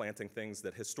consider planting things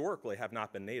that historically have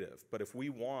not been native. But if we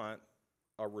want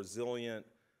a resilient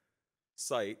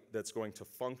site that's going to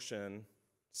function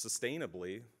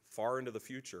sustainably far into the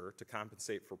future to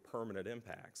compensate for permanent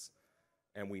impacts,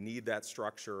 and we need that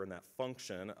structure and that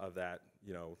function of that,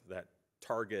 that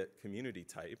target community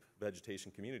type,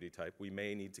 vegetation community type, we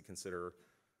may need to consider,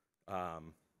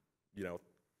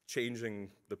 changing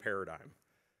the paradigm.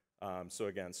 So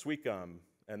again, sweet gum,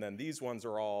 and then these ones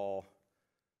are all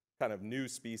kind of new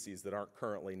species that aren't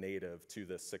currently native to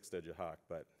this 6-digit HUC,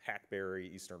 but hackberry,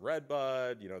 eastern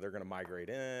redbud, they're going to migrate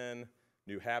in,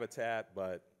 new habitat,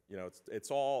 but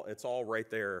it's all right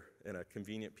there in a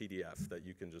convenient PDF that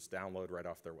you can just download right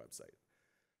off their website.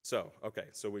 So, okay,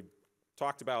 so we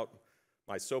talked about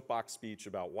my soapbox speech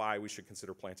about why we should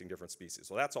consider planting different species.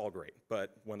 Well, that's all great,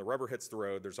 but when the rubber hits the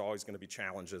road, there's always going to be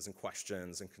challenges and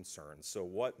questions and concerns. So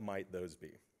what might those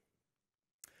be?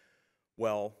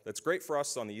 Well, that's great for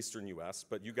us on the eastern US,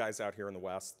 but you guys out here in the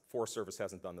West, Forest Service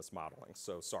hasn't done this modeling,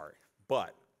 so sorry.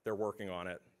 But they're working on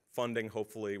it. Funding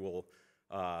hopefully will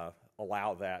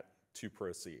allow that to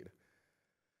proceed.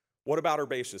 What about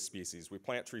herbaceous species? We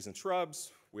plant trees and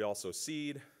shrubs, we also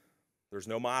seed. There's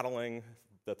no modeling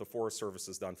that the Forest Service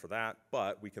has done for that,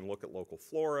 but we can look at local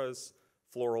floras,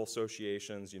 floral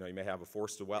associations. You may have a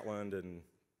forested wetland in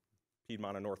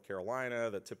Piedmont of North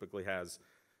Carolina that typically has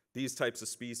these types of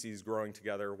species growing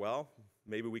together. Well,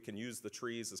 maybe we can use the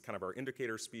trees as kind of our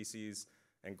indicator species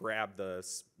and grab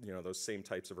those same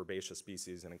types of herbaceous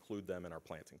species and include them in our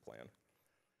planting plan.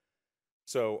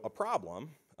 So a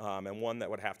problem, and one that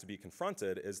would have to be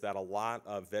confronted, is that a lot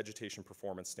of vegetation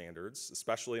performance standards,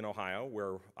 especially in Ohio,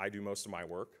 where I do most of my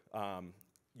work,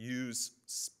 use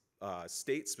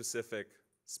state-specific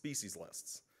species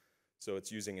lists. So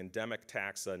it's using endemic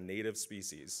taxa native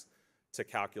species to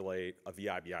calculate a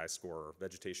VIBI score,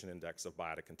 Vegetation Index of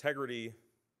Biotic Integrity,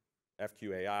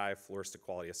 FQAI, Floristic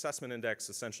Quality Assessment Index.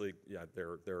 Essentially, yeah,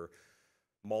 they're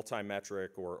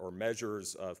multi-metric or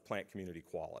measures of plant community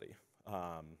quality.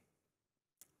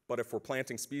 But if we're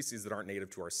planting species that aren't native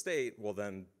to our state, well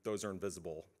then those are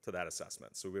invisible to that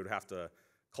assessment. So we would have to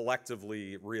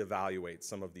collectively reevaluate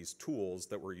some of these tools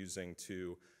that we're using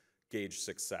to gauge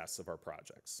success of our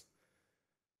projects.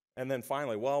 And then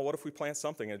finally, well, what if we plant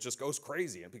something and it just goes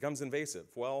crazy and becomes invasive?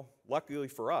 Well, luckily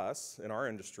for us in our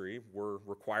industry, we're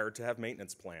required to have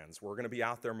maintenance plans. We're gonna be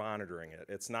out there monitoring it.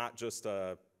 It's not just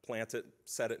plant it,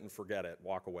 set it and forget it,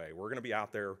 walk away. We're gonna be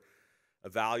out there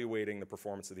evaluating the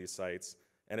performance of these sites.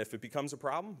 And if it becomes a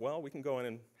problem, well, we can go in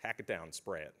and hack it down,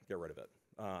 spray it, get rid of it.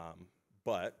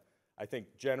 But I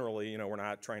think generally, we're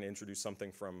not trying to introduce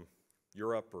something from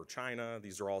Europe or China.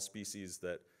 These are all species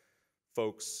that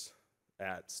folks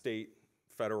at state,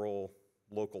 federal,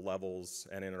 local levels,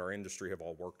 and in our industry have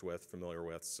all worked with, familiar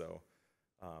with. So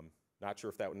not sure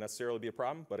if that would necessarily be a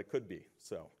problem, but it could be.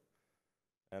 So,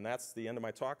 and that's the end of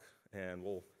my talk, and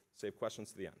we'll save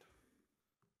questions to the end.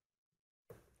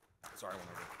 Sorry, I went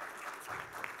over.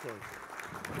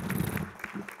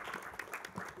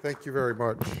 Thank you very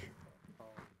much.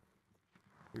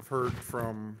 We've heard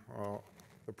from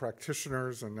the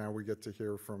practitioners, and now we get to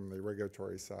hear from the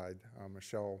regulatory side.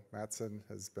 Michelle Matson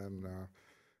has been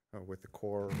with the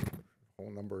Corps a whole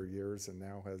number of years and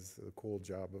now has the cool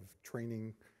job of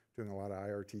training, doing a lot of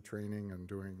IRT training and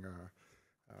doing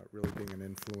really being an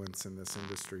influence in this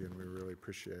industry, and we really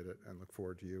appreciate it and look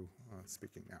forward to you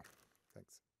speaking now.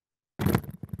 Thanks.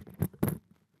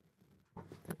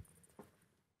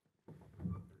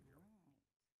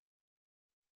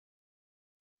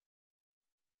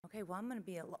 Okay, well, I'm going to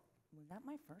be was that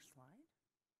my first slide?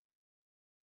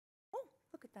 Oh,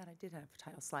 look at that, I did have a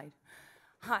title slide.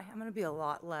 Hi, I'm going to be a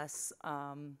lot less,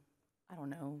 I don't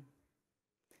know,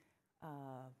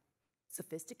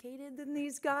 sophisticated than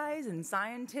these guys and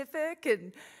scientific,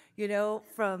 and,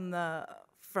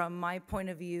 from my point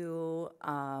of view,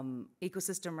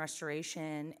 ecosystem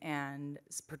restoration, and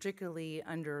particularly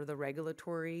under the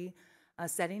regulatory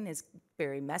setting, is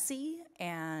very messy,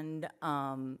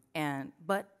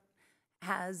 but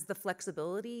has the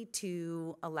flexibility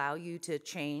to allow you to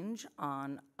change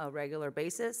on a regular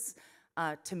basis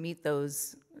to meet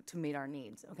our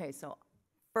needs. Okay, so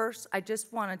first, I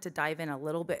just wanted to dive in a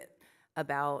little bit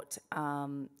about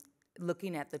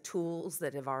looking at the tools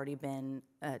that have already been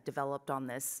developed on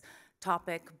this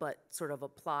topic, but sort of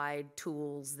applied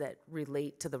tools that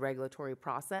relate to the regulatory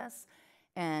process.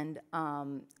 And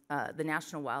the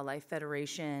National Wildlife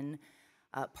Federation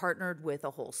partnered with a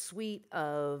whole suite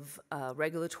of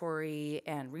regulatory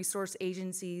and resource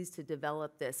agencies to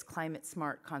develop this climate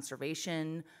smart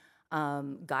conservation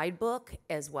guidebook,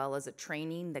 as well as a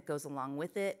training that goes along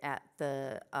with it at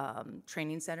the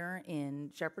training center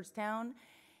in Shepherdstown.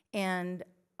 And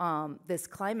this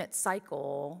climate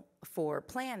cycle for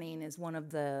planning is one of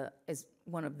the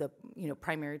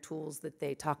primary tools that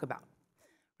they talk about,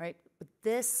 right? But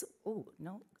this, oh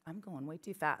no, I'm going way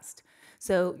too fast.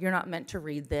 So you're not meant to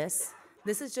read this.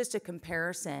 This is just a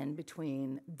comparison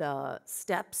between the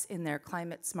steps in their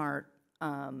climate smart,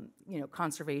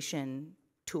 conservation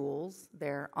tools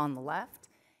there on the left,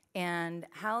 and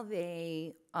how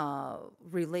they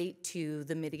relate to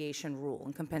the mitigation rule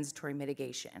and compensatory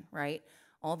mitigation, right?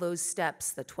 All those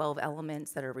steps, the 12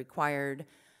 elements that are required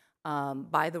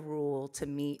by the rule to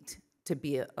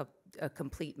be a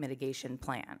complete mitigation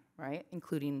plan, right?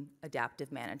 Including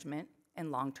adaptive management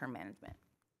and long-term management.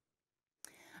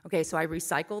 Okay, so I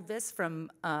recycled this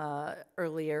from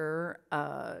earlier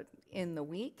in the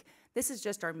week. This is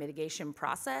just our mitigation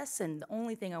process, and the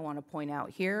only thing I want to point out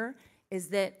here is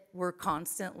that we're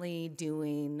constantly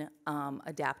doing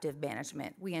adaptive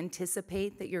management. We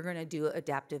anticipate that you're going to do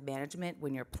adaptive management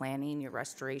when you're planning your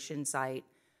restoration site,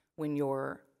 when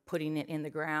you're putting it in the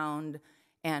ground,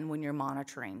 and when you're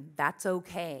monitoring. That's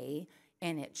okay,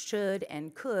 and it should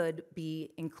and could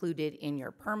be included in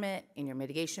your permit, in your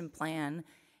mitigation plan,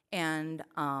 and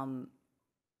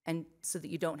so that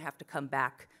you don't have to come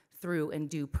back through and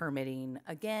do permitting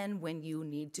again when you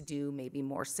need to do maybe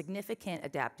more significant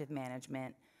adaptive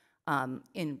management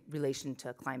in relation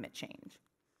to climate change.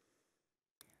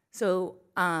 So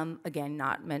again,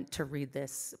 not meant to read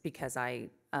this because I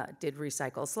did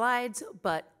recycle slides,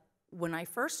 but when I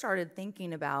first started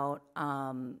thinking about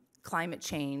climate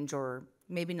change, or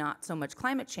maybe not so much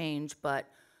climate change, but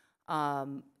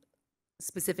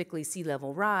specifically sea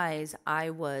level rise, I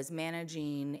was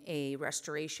managing a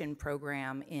restoration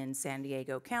program in San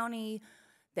Diego County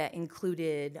that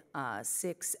included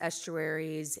 6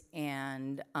 estuaries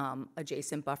and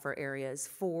adjacent buffer areas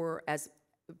as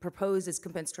proposed as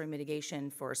compensatory mitigation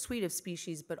for a suite of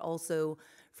species, but also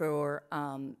for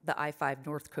the I-5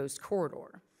 North Coast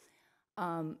corridor.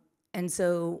 And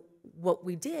so what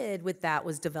we did with that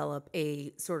was develop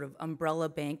a sort of umbrella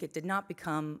bank. It did not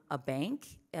become a bank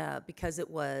because it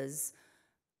was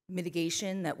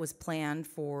mitigation that was planned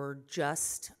for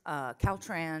just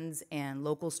Caltrans and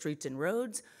local streets and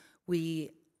roads.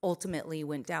 We ultimately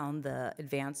went down the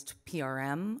advanced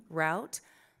PRM route,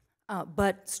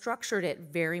 but structured it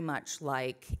very much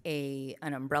like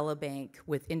an umbrella bank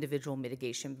with individual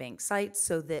mitigation bank sites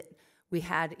so that we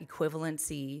had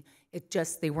equivalency.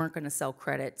 They weren't going to sell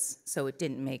credits, so it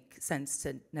didn't make sense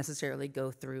to necessarily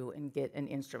go through and get an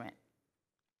instrument.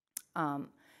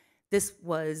 This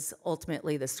was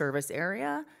ultimately the service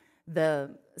area,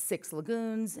 the 6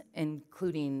 lagoons,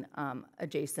 including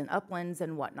adjacent uplands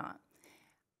and whatnot.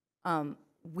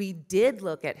 We did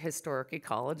look at historic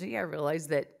ecology. I realized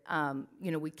that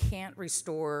we can't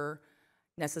restore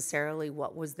necessarily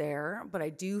what was there, but I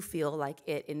do feel like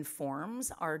it informs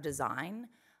our design,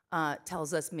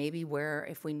 tells us maybe where,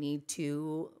 if we need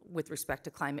to, with respect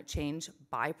to climate change,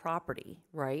 buy property,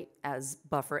 right, as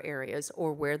buffer areas,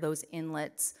 or where those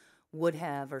inlets would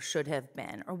have or should have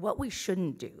been, or what we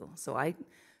shouldn't do. So I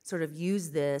sort of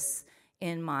used this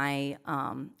in my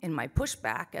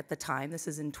pushback at the time. This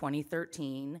is in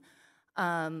 2013.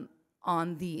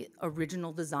 On the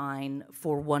original design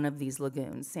for one of these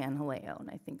lagoons, San Hileo, and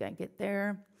I think I get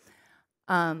there.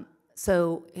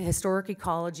 So historic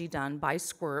ecology done by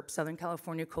SCWRP, Southern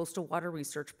California Coastal Water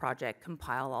Research Project,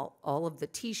 compile all of the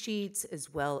T-sheets,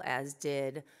 as well as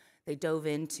they dove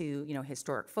into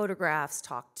historic photographs,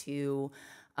 talked to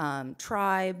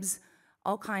tribes,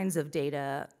 all kinds of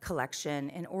data collection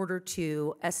in order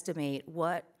to estimate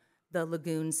what the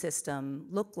lagoon system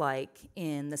looked like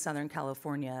in the Southern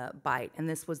California Bight. And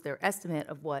this was their estimate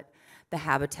of what the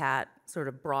habitat, sort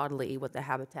of broadly, what the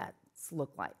habitats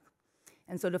look like.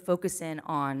 And so to focus in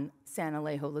on San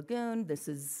Alejo Lagoon, this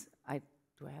is,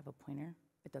 do I have a pointer?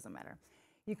 It doesn't matter.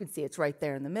 You can see it's right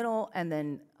there in the middle, and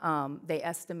then they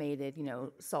estimated,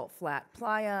 salt flat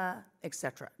playa, et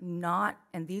cetera.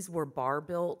 And these were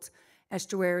bar-built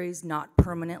estuaries, not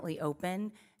permanently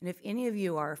open. And if any of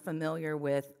you are familiar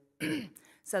with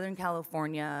Southern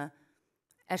California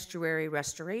estuary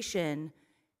restoration,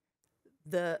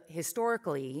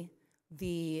 historically,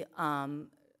 the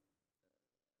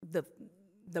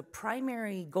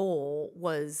primary goal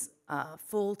was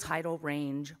full tidal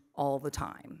range all the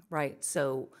time, right?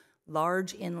 So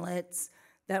large inlets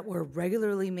that were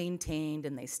regularly maintained,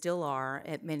 and they still are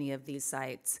at many of these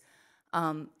sites,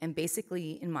 and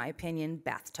basically, in my opinion,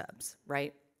 bathtubs,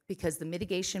 right? Because the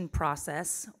mitigation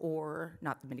process, or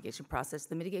not the mitigation process,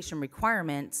 the mitigation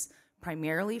requirements,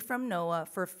 primarily from NOAA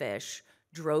for fish,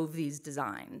 drove these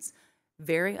designs.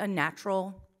 Very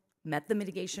unnatural, met the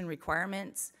mitigation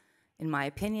requirements, in my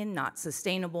opinion, not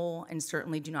sustainable, and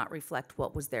certainly do not reflect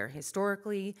what was there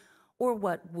historically or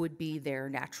what would be there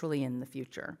naturally in the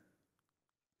future.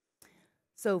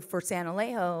 So for San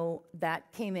Alejo,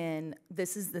 that came in,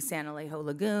 this is the San Alejo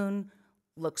Lagoon,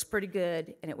 looks pretty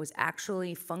good, and it was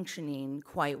actually functioning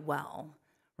quite well,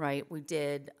 right? We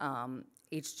did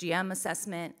HGM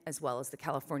assessment, as well as the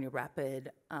California Rapid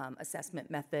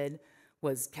Assessment Method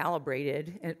was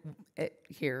calibrated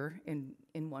here in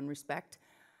one respect.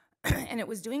 And it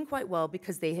was doing quite well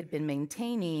because they had been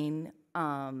maintaining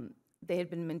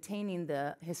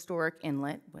the historic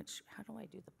inlet, which, how do I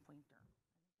do the pointer?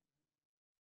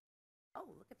 Oh,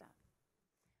 look at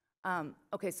that.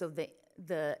 Okay, so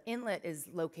the inlet is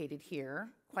located here,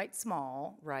 quite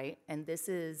small, right? And this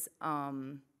is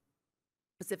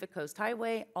Pacific Coast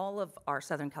Highway. All of our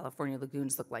Southern California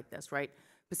lagoons look like this, right?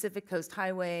 Pacific Coast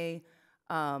Highway,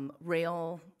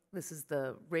 rail, this is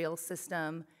the rail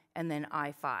system, and then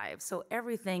I-5. So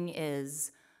everything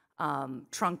is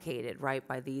truncated, right,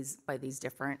 by these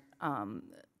different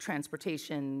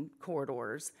transportation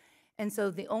corridors. And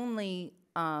so the only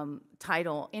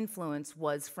tidal influence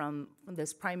was from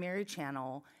this primary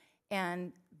channel,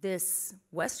 and this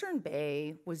western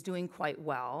bay was doing quite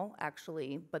well,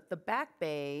 actually, but the back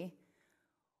bay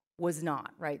was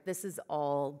not, right? This is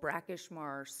all brackish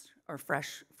marsh or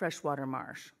freshwater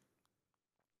marsh.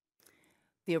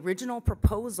 The original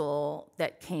proposal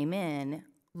that came in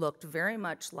looked very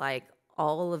much like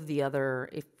all of the other,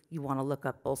 if you want to look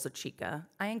up Bolsa Chica.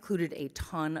 I included a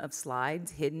ton of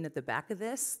slides hidden at the back of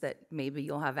this that maybe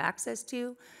you'll have access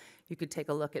to. You could take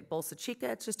a look at Bolsa Chica.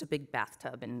 It's just a big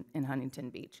bathtub in Huntington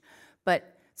Beach.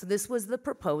 But so this was the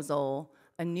proposal.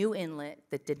 a new inlet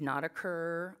that did not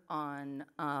occur on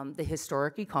the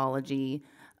historic ecology,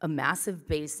 a massive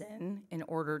basin in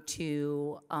order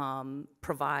to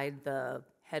provide the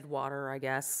headwater, I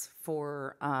guess,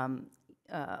 for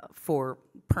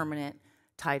permanent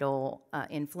tidal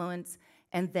influence,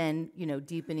 and then, you know,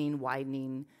 deepening,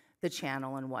 widening the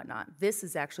channel and whatnot. This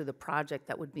is actually the project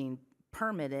that would be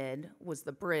permitted, was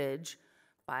the bridge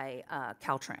by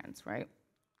Caltrans, right?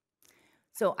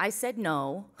 So I said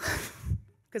no,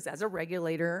 because as a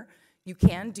regulator, you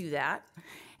can do that.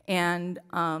 And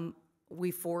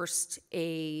we forced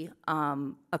a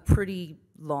pretty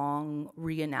long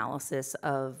reanalysis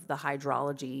of the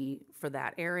hydrology for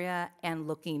that area and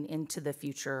looking into the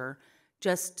future.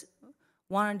 Just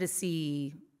wanted to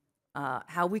see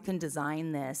how we can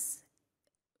design this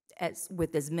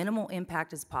with as minimal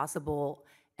impact as possible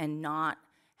and not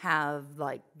have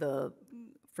like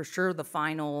for sure the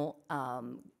final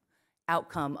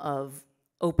outcome of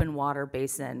open water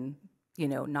basin, you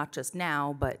know, not just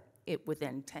now, but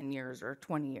within 10 years or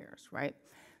 20 years, right?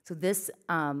 So this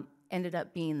ended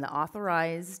up being the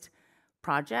authorized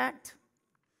project,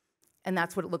 and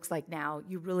that's what it looks like now.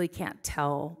 You really can't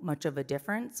tell much of a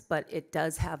difference, but it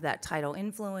does have that tidal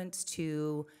influence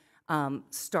to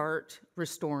start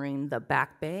restoring the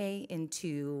back bay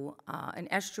into an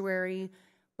estuary,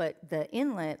 but the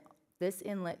inlet, this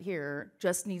inlet here,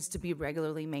 just needs to be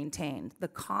regularly maintained. The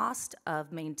cost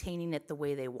of maintaining it the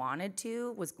way they wanted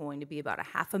to was going to be about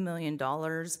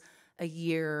 $500,000 a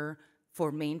year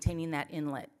for maintaining that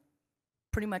inlet.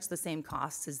 Pretty much the same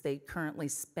costs as they currently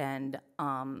spend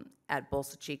at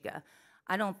Bolsa Chica.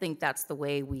 I don't think that's the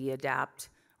way we adapt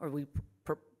or we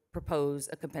propose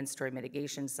a compensatory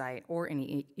mitigation site or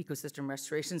any ecosystem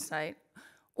restoration site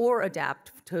or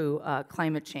adapt to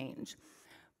climate change.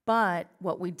 But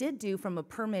what we did do from a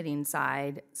permitting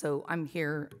side, so I'm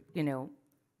here, you know,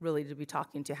 really to be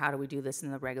talking to how do we do this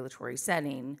in the regulatory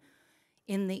setting.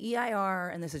 In the EIR,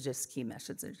 and this is just key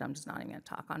message, I'm just not even gonna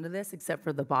talk onto this except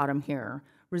for the bottom here,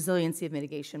 resiliency of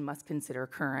mitigation must consider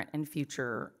current and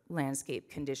future landscape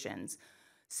conditions.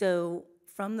 So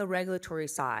from the regulatory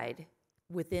side,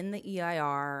 within the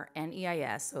EIR and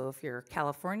EIS, so if you're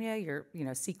California, you're, you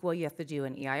know, CEQA, you have to do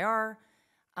an EIR,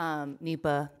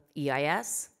 NEPA,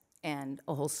 EIS, and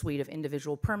a whole suite of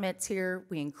individual permits here.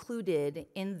 We included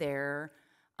in there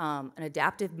an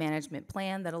adaptive management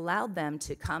plan that allowed them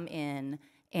to come in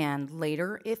and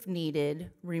later, if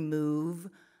needed, remove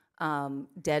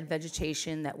dead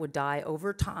vegetation that would die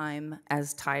over time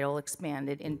as tidal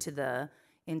expanded into the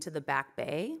back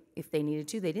bay if they needed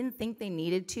to. They didn't think they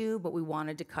needed to, but we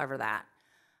wanted to cover that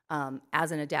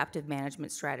as an adaptive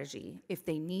management strategy. If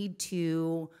they need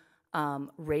to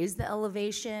raise the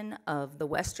elevation of the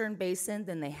western basin,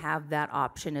 then they have that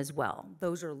option as well.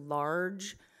 Those are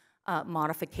large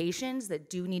modifications that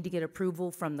do need to get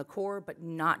approval from the Corps, but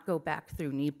not go back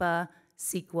through NEPA,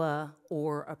 CEQA,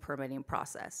 or a permitting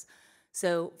process.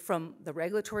 So from the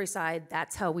regulatory side,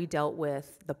 that's how we dealt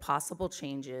with the possible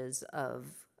changes of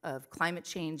climate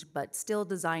change, but still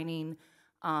designing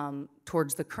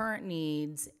towards the current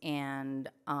needs and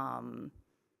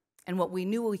what we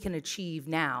knew we can achieve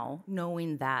now,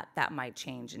 knowing that that might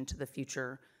change into the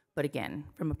future. But again,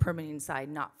 from a permitting side,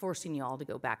 not forcing you all to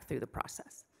go back through the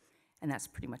process. And that's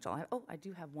pretty much all I have. Oh, I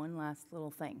do have one last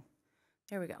little thing.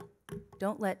 There we go.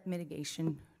 Don't let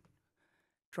mitigation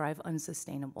drive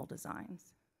unsustainable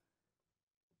designs.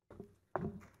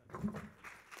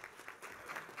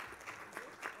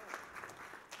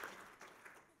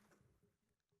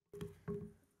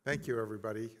 Thank you,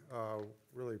 everybody.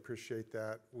 Really appreciate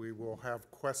that. We will have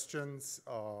questions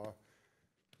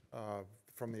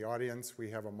from the audience. We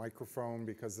have a microphone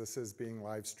because this is being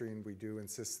live streamed. We do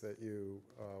insist that you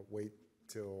wait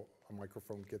till a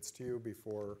microphone gets to you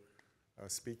before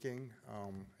speaking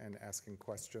and asking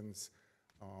questions.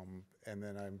 And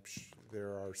then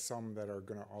there are some that are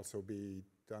going to also be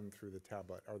done through the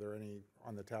tablet. Are there any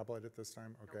on the tablet at this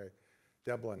time? Okay.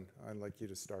 Devlin, I'd like you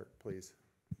to start, please.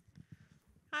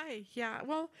 Hi, yeah,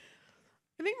 well,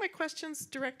 I think my question's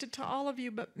directed to all of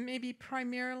you, but maybe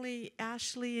primarily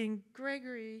Ashley and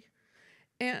Gregory.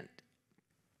 And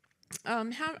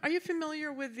are you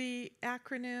familiar with the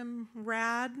acronym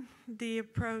RAD, the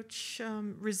approach,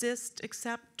 resist,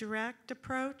 accept, direct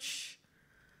approach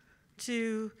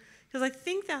to, because I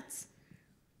think that's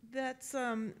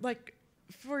like,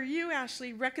 for you,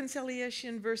 Ashley,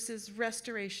 reconciliation versus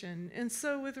restoration. And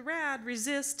so with RAD,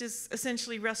 resist is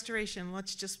essentially restoration.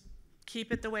 Let's just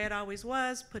keep it the way it always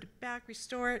was, put it back,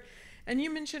 restore it. And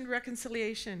you mentioned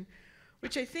reconciliation,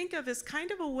 which I think of as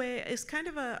kind of a way, is kind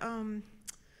of a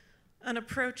an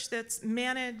approach that's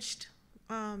managed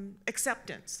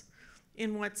acceptance.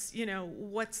 in what's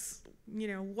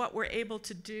what we're able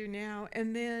to do now.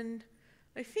 And then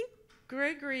I think,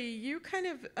 Gregory, you kind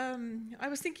of, I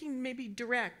was thinking maybe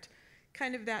direct,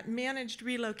 kind of that managed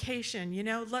relocation.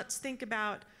 Let's think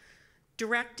about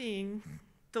directing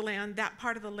the land, that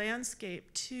part of the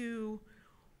landscape, to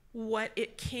what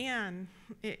it can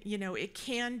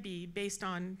be based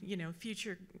on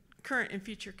current and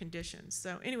future conditions.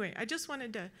 So anyway, I just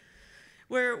wanted to,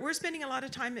 we're spending a lot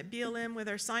of time at BLM with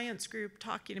our science group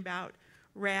talking about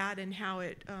RAD and how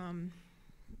it can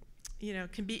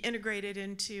be integrated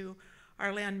into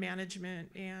our land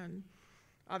management and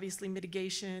obviously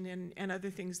mitigation and other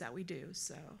things that we do.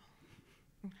 So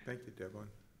Thank you, Devlin.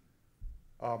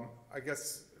 I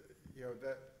guess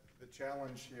that the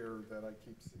challenge here that I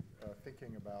keep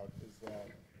thinking about is that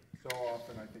so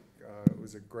often, I think it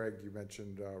was Greg, you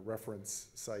mentioned reference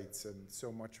sites, and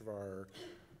so much of our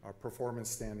performance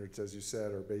standards, as you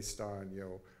said, are based on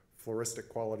floristic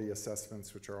quality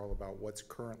assessments, which are all about what's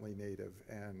currently native,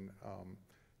 and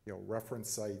reference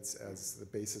sites as the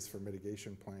basis for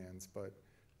mitigation plans. But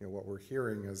what we're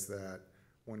hearing is that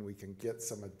when we can get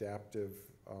some adaptive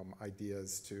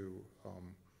ideas to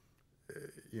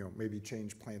maybe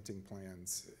change planting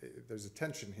plans, there's a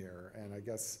tension here. And I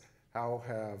guess, how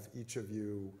have each of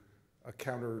you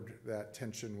countered that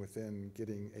tension within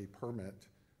getting a permit?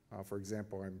 For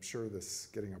example, I'm sure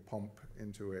getting a pump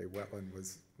into a wetland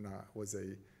was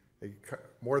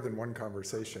more than one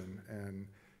conversation. And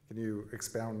can you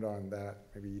expound on that?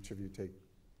 Maybe each of you take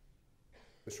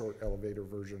the short elevator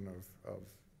version of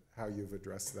how you've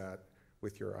addressed that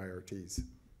with your IRTs.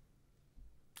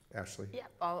 Ashley? Yeah,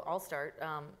 I'll start.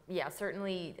 Yeah,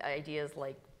 certainly ideas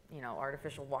like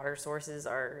artificial water sources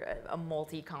are a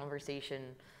multi-conversation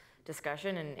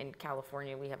discussion. In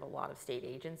California, we have a lot of state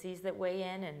agencies that weigh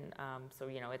in, and so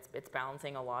it's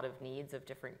balancing a lot of needs of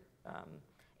different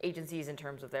agencies in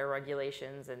terms of their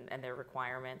regulations and their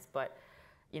requirements. But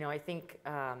I think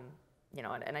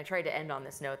and I tried to end on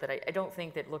this note that I don't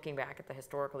think that looking back at the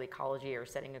historical ecology or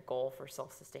setting a goal for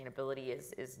self-sustainability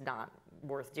is not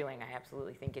worth doing. I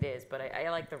absolutely think it is, but I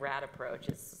like the RAD approach.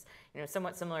 It's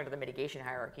somewhat similar to the mitigation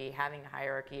hierarchy. Having a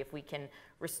hierarchy, if we can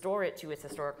restore it to its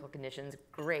historical conditions,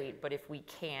 great, but if we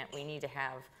can't, we need to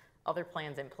have other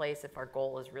plans in place if our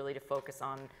goal is really to focus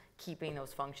on keeping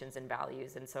those functions and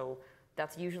values. And so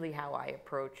that's usually how I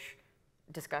approach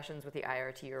discussions with the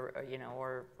IRT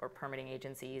or permitting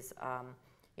agencies.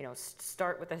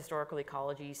 Start with the historical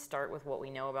ecology, start with what we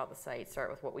know about the site,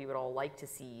 start with what we would all like to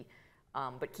see,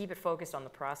 but keep it focused on the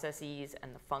processes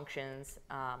and the functions,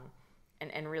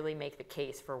 and really make the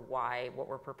case for why what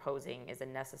we're proposing is a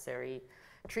necessary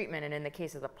treatment. And in the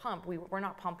case of the pump, we're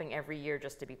not pumping every year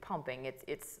just to be pumping.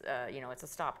 It's a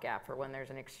stopgap for when there's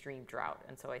an extreme drought.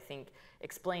 And so I think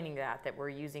explaining that we're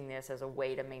using this as a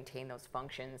way to maintain those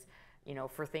functions,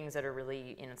 for things that are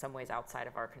really in some ways outside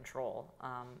of our control,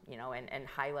 and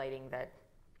highlighting that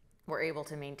we're able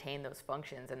to maintain those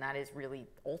functions, and that is really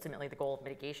ultimately the goal of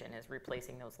mitigation, is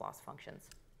replacing those lost functions.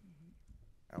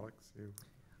 Alex, you?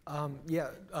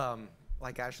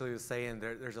 Like Ashley was saying,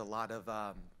 there's a lot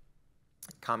of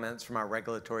comments from our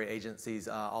regulatory agencies.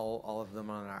 All of them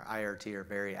on our IRT are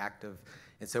very active,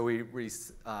 and so we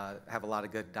have a lot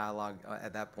of good dialogue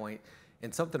at that point.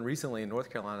 And something recently in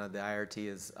North Carolina, the IRT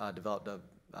has developed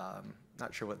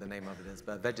not sure what the name of it is,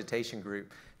 but a vegetation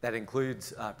group that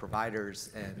includes providers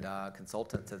and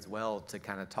consultants as well, to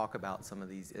kind of talk about some of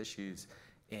these issues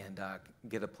and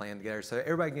get a plan together, so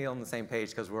everybody can get on the same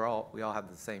page, because we all have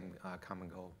the same common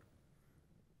goal.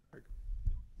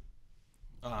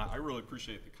 I really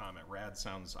appreciate the comment. RAD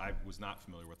sounds, I was not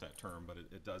familiar with that term, but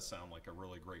it does sound like a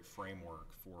really great framework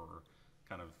for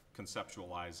kind of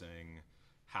conceptualizing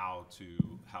how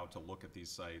to look at these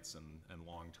sites and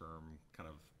long-term kind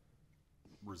of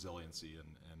resiliency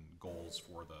and goals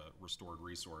for the restored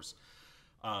resource.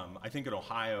 I think in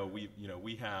Ohio,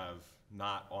 we have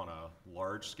not on a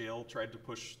large scale tried to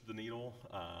push the needle,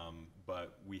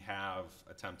 but we have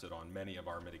attempted on many of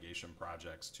our mitigation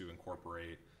projects to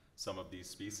incorporate some of these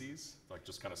species, like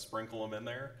just kind of sprinkle them in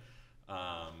there.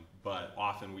 But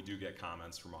often we do get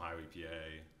comments from Ohio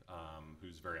EPA,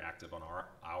 who's very active on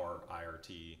our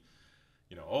IRT,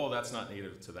 oh, that's not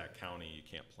native to that county, you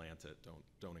can't plant it,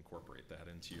 don't incorporate that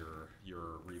into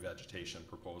your revegetation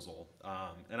proposal.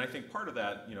 And I think part of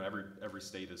that, every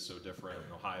state is so different.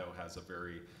 Ohio has a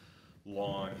very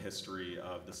long history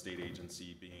of the state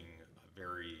agency being a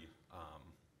very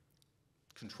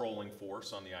controlling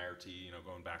force on the IRT.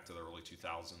 Going back to the early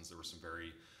 2000s, there were some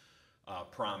very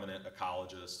prominent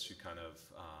ecologists who kind of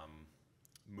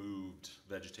moved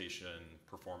vegetation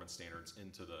performance standards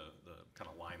into the kind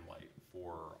of limelight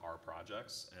for our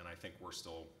projects. And I think we're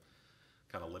still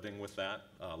kind of living with that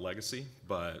legacy,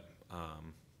 but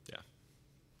yeah.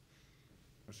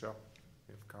 Michelle,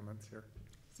 you have comments here?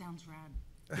 Sounds rad.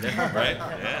 Yeah, right?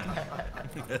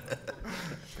 Yeah.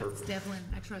 It's Devlin.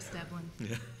 I trust Devlin.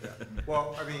 Yeah.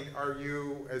 Well, I mean, are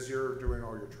you, as you're doing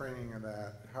all your training and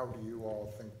that, how do you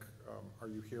all think, are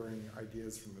you hearing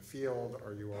ideas from the field?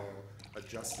 Are you all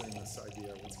adjusting this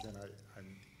idea? Once again,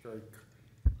 I'm very,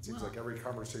 it seems like every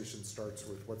conversation starts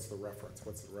with what's the reference,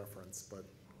 but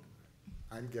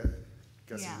I'm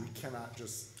guessing we cannot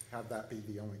just have that be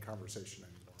the only conversation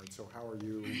anymore. And so how are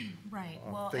you Right.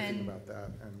 thinking about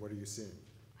that, and what are you seeing?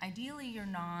 Ideally, you're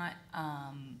not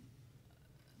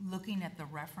looking at the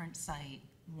reference site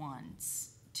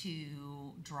once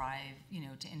to drive,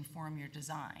 to inform your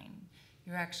design.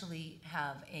 You actually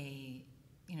have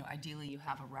ideally you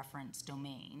have a reference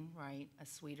domain, right? A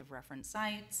suite of reference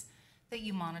sites that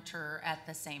you monitor at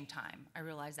the same time. I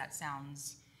realize that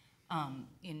sounds,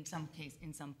 in some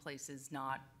places,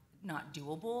 not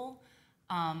doable.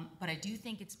 But I do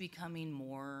think it's becoming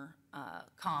more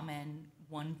common.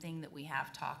 One thing that we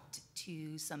have talked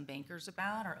to some bankers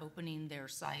about are opening their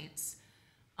sites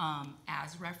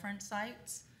as reference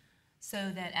sites,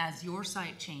 so that as your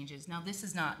site changes, now this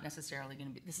is not necessarily going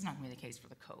to be, the case for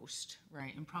the coast,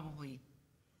 right? And probably,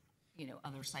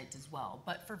 other sites as well.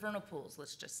 But for vernal pools,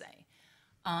 let's just say,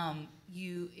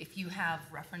 if you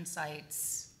have reference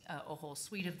sites, a whole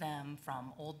suite of them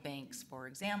from old banks, for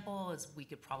example, as we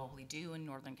could probably do in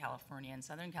Northern California and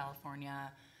Southern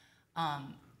California,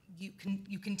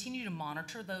 you continue to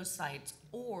monitor those sites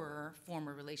or form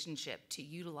a relationship to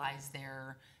utilize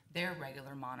their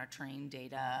regular monitoring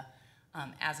data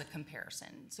as a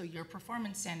comparison. So your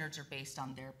performance standards are based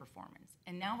on their performance.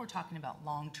 And now we're talking about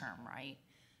long-term, right?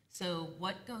 So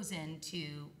what goes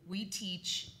into, we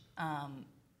teach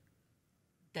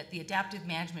that the adaptive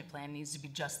management plan needs to be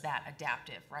just that,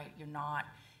 adaptive, right?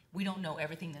 We don't know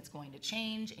everything that's going to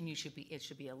change, and it should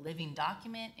be a living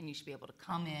document, and you should be able to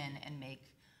come in and make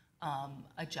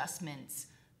adjustments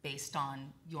based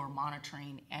on your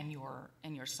monitoring and your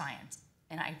science.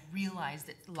 And I realize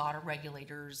that a lot of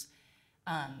regulators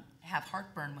have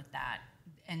heartburn with that,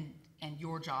 and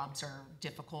your jobs are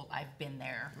difficult. I've been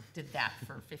there, did that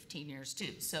for 15 years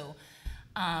too. So,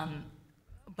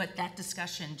 but that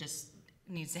discussion just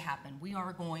needs to happen. We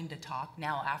are going to talk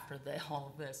now after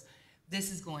all of this.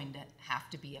 This is going to have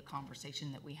to be a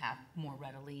conversation that we have more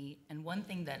readily. And one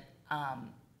thing that,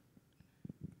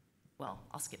 well,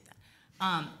 I'll skip that.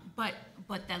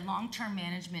 But that long-term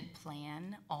management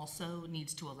plan also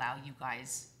needs to allow you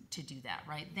guys to do that,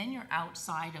 right? Then you're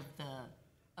outside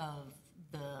of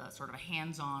the sort of a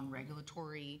hands-on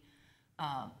regulatory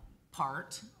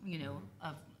part,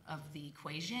 of the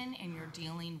equation, and you're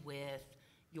dealing with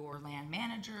your land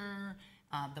manager,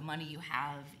 the money you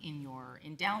have in your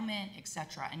endowment, et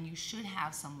cetera. And you should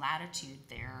have some latitude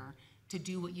there to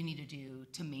do what you need to do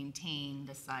to maintain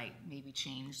the site, maybe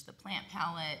change the plant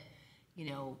palette,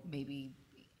 maybe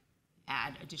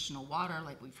add additional water,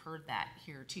 like we've heard that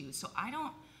here too. So I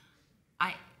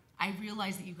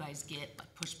realize that you guys get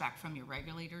pushback from your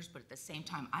regulators, but at the same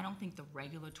time, I don't think the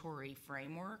regulatory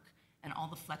framework and all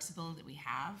the flexibility that we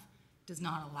have does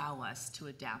not allow us to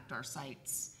adapt our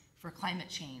sites for climate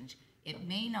change. It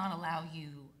may not allow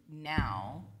you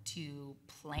now to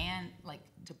plan,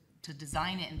 to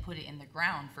design it and put it in the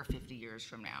ground for 50 years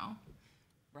from now,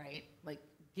 right? Like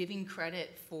giving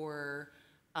credit for,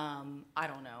 I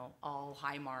don't know, all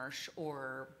high marsh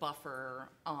or buffer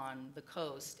on the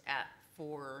coast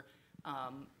for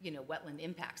wetland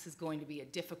impacts is going to be a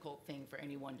difficult thing for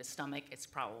anyone to stomach. It's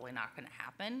probably not going to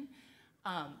happen,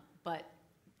 but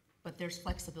there's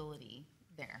flexibility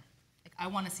there. Like, I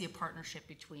want to see a partnership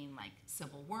between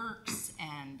Civil Works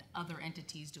and other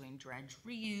entities doing dredge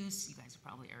reuse. You guys have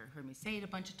probably heard me say it a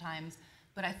bunch of times,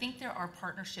 but I think there are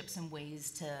partnerships and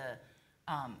ways to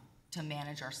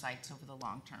manage our sites over the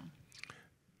long term.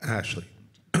 Ashley.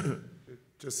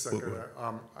 Just a second.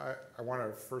 I want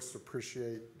to first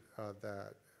appreciate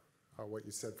what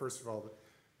you said. First of all,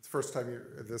 it's the first time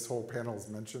this whole panel has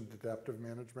mentioned adaptive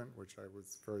management, which I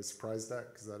was very surprised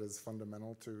at, because that is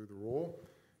fundamental to the rule.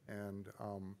 And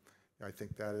I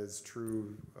think that is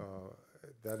true.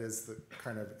 That is the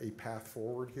kind of a path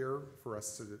forward here for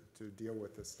us to deal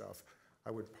with this stuff.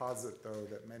 I would posit, though,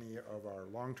 that many of our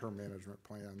long-term management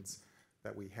plans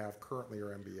that we have currently,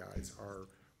 or MBIs, are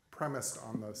premised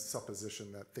on the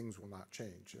supposition that things will not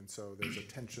change. And so there's a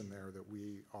tension there that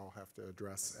we all have to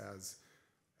address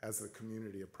as the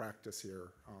community of practice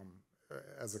here,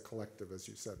 as a collective, as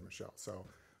you said, Michelle. So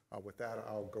With that,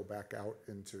 I'll go back out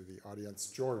into the audience.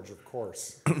 George, of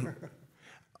course.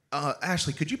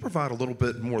 Ashley, could you provide a little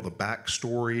bit more of the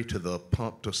backstory to the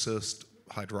pumped assist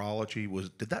hydrology?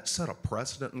 Did that set a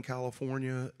precedent in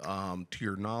California, to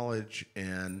your knowledge?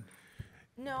 And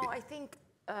No, I think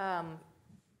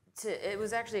it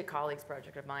was actually a colleague's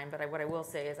project of mine, but what I will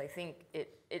say is I think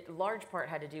it large part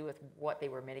had to do with what they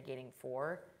were mitigating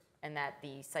for, and that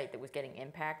the site that was getting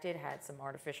impacted had some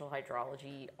artificial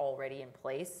hydrology already in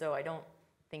place. So I don't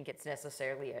think it's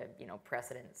necessarily a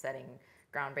precedent-setting,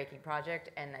 groundbreaking project.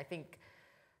 And I think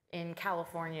in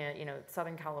California,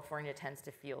 Southern California tends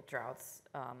to feel droughts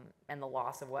and the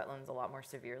loss of wetlands a lot more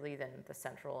severely than the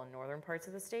central and northern parts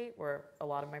of the state, where a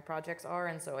lot of my projects are.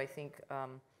 And so I think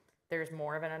there's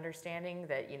more of an understanding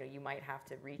that you might have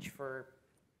to reach for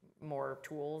more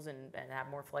tools and have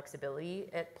more flexibility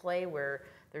at play where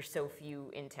there's so few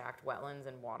intact wetlands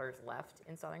and waters left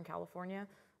in Southern California.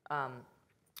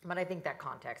 But I think that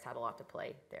context had a lot to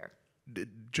play there.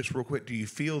 just real quick, do you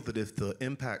feel that if the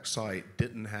impact site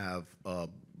didn't have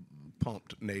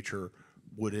pumped nature,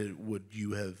 would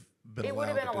you have been allowed to do so? It would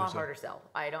have been a lot harder sell.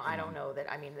 I don't know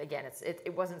that. I mean, again,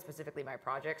 it wasn't specifically my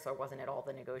project, so I wasn't at all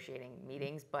the negotiating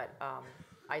meetings. But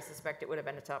I suspect it would have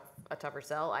been a tougher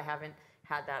sell. I haven't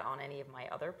had that on any of my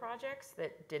other projects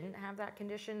that didn't have that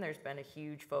condition. There's been a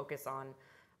huge focus on,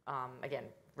 again,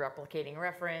 replicating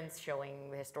reference,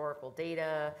 showing the historical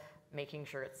data, making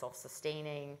sure it's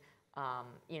self-sustaining.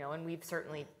 And we've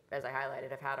certainly, as I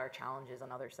highlighted, have had our challenges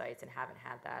on other sites and haven't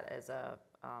had that as a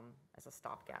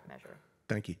stopgap measure.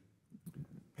 Thank you.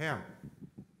 Pam.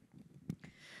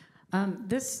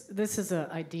 This is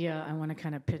an idea I want to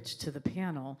kind of pitch to the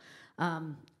panel.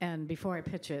 And before I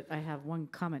pitch it, I have one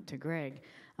comment to Greg,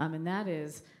 and that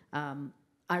is,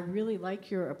 I really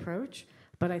like your approach,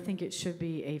 but I think it should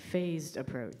be a phased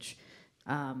approach.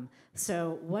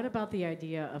 So what about the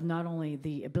idea of not only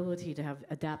the ability to have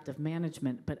adaptive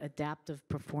management, but adaptive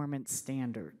performance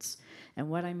standards? And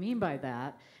what I mean by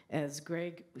that, as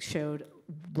Greg showed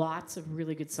lots of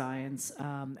really good science,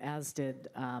 as did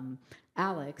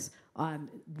Alex, on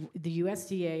the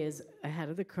USDA is ahead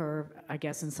of the curve, I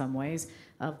guess in some ways,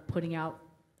 of putting out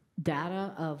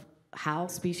data of how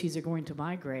species are going to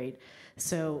migrate.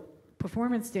 So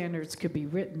performance standards could be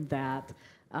written that,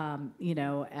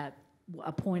 at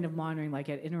a point of monitoring, like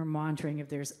at interim monitoring, if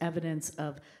there's evidence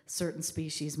of certain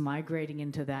species migrating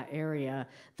into that area,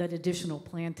 that additional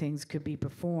plantings could be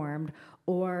performed,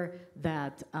 or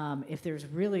that if there's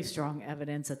really strong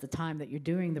evidence at the time that you're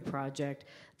doing the project,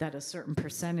 that a certain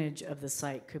percentage of the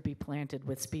site could be planted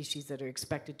with species that are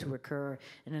expected to occur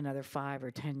in another 5 or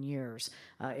 10 years.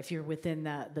 If you're within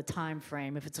the time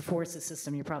frame, if it's a forested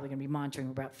system, you're probably going to be monitoring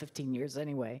about 15 years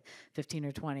anyway, 15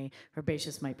 or 20.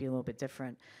 Herbaceous might be a little bit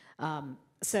different. And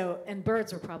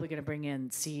birds are probably going to bring in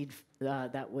seed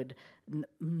that would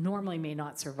normally may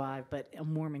not survive, but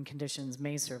in warming conditions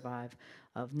may survive,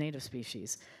 of native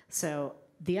species. So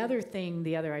the other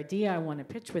idea I want to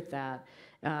pitch with that,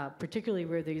 particularly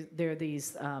where there are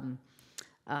these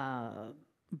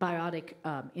biotic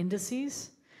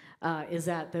indices, is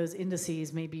that those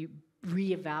indices may be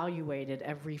reevaluated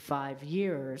every 5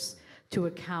 years to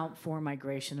account for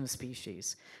migration of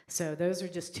species. So those are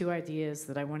just two ideas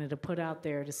that I wanted to put out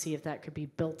there to see if that could be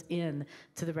built in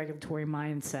to the regulatory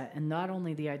mindset, and not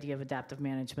only the idea of adaptive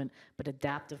management, but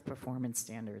adaptive performance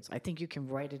standards. I think you can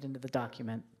write it into the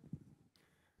document.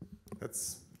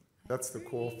 That's the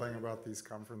cool thing about these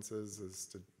conferences, is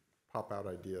to pop out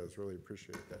ideas. Really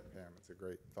appreciate that, Pam. It's a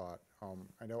great thought.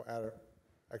 I know Adam,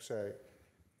 actually,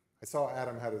 I saw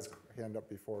Adam had his hand up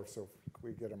before, so can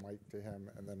we get a mic to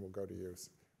him, and then we'll go to you.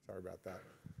 Sorry about that.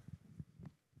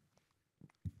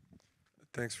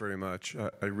 Thanks very much.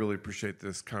 I really appreciate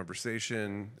this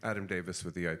conversation. Adam Davis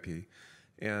with EIP.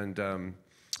 And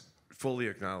fully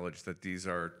acknowledge that these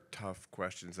are tough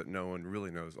questions that no one really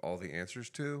knows all the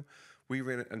answers to.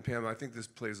 And Pam, I think this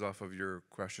plays off of your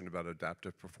question about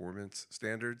adaptive performance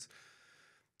standards.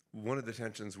 One of the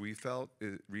tensions we felt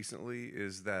recently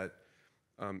is that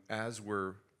as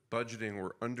we're budgeting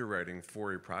or underwriting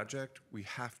for a project, we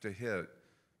have to hit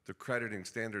the crediting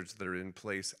standards that are in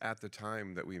place at the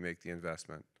time that we make the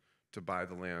investment to buy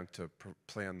the land to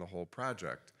plan the whole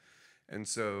project. And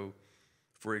so,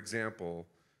 for example,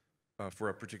 for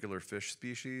a particular fish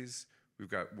species, we've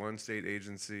got one state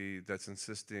agency that's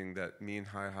insisting that mean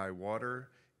high water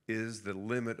is the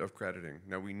limit of crediting.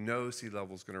 Now, we know sea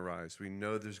level is going to rise. We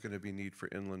know there's going to be need for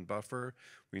inland buffer.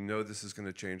 We know this is going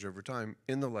to change over time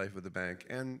in the life of the bank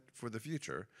and for the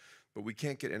future, but we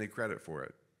can't get any credit for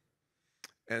it.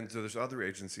 And so there's other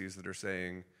agencies that are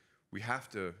saying we have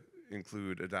to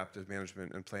include adaptive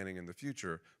management and planning in the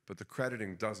future, but the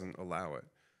crediting doesn't allow it.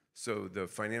 So the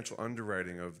financial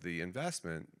underwriting of the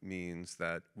investment means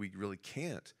that we really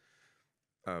can't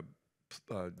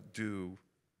do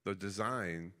the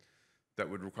design that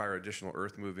would require additional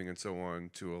earth moving and so on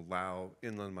to allow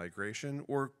inland migration,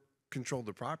 or control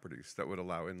the properties that would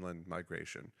allow inland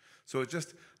migration. So it's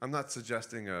just, I'm not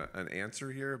suggesting an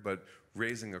answer here, but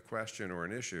raising a question or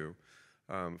an issue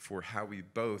for how we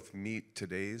both meet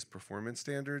today's performance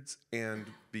standards and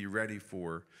be ready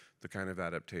for the kind of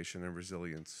adaptation and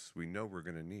resilience we know we're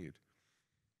going to need.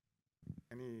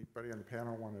 Anybody on the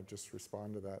panel want to just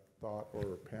respond to that thought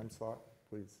or Pam's thought,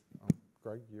 please?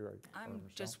 Greg, you're right. I'm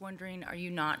just wondering, are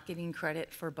you not getting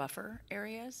credit for buffer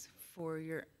areas for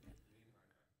your?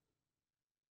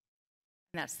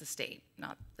 And that's the state,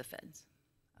 not the feds.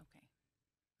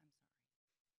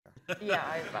 Okay. Yeah,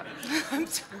 I'm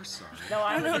so sorry. No,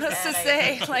 I don't know what else to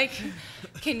say. Like,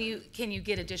 can you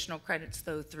get additional credits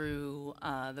though through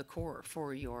the Corps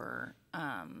for your,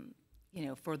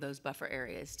 for those buffer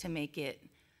areas to make it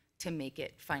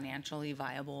financially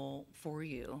viable for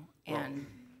you? And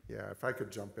yeah, if I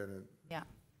could jump in, and yeah,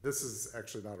 this is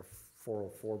actually not a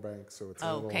 404 bank, so it's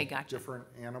a little different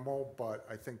animal. But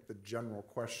I think the general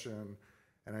question,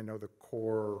 and I know the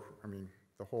core,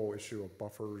 the whole issue of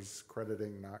buffers,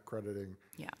 crediting, not crediting.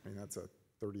 Yeah. That's a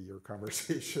 30-year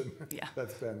conversation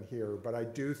that's been here. But I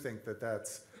do think that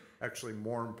that's actually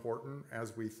more important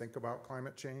as we think about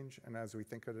climate change and as we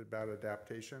think about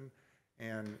adaptation.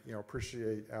 And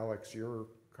appreciate, Alex, your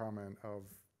comment of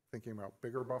thinking about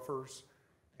bigger buffers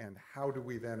and how do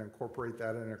we then incorporate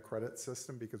that in a credit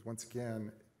system? Because once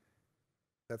again,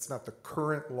 that's not the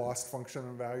current lost function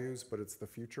and values, but it's the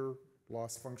future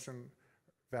lost function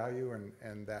value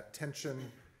and that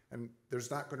tension. And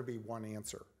there's not going to be one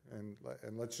answer. And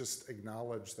let's just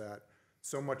acknowledge that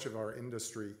so much of our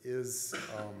industry is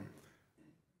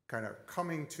kind of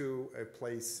coming to a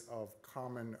place of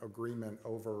common agreement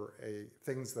over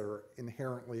things that are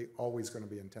inherently always going to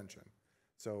be in tension.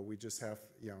 So we just have,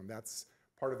 and that's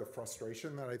part of the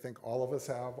frustration that I think all of us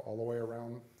have all the way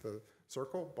around the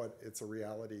circle, but it's a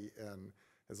reality. And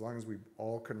as long as we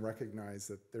all can recognize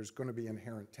that there's going to be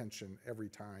inherent tension every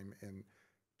time, and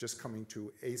just coming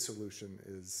to a solution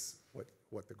is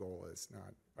what the goal is,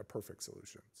 not a perfect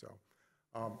solution. So,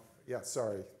 yeah,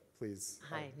 sorry, please.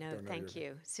 Hi, no, thank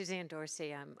you. Suzanne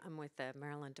Dorsey, I'm with the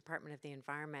Maryland Department of the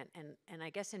Environment, and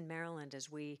I guess in Maryland,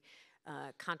 as we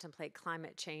contemplate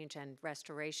climate change and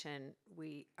restoration,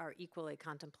 we are equally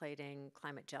contemplating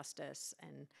climate justice.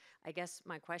 And I guess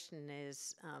my question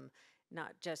is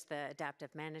not just the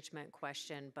adaptive management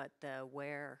question, but the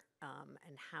where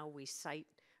and how we cite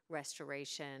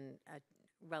restoration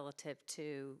relative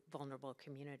to vulnerable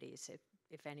communities.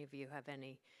 If any of you have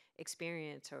any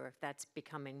experience or if that's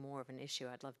becoming more of an issue,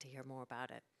 I'd love to hear more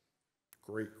about it.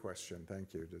 Great question,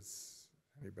 thank you. Does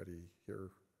anybody here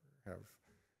have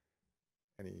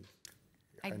any?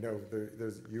 I know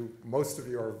most of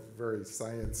you are very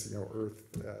science, earth,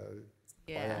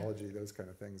 biology, those kind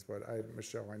of things, but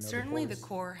Michelle, I know certainly the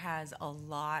Corps has a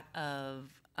lot of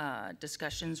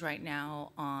discussions right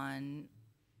now on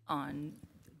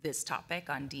this topic,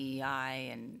 on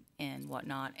DEI and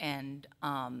whatnot, and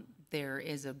there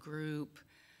is a group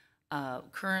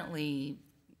currently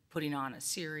putting on a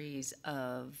series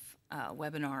of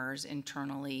webinars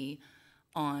internally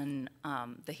on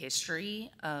the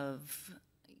history of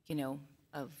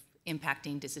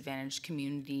impacting disadvantaged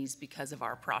communities because of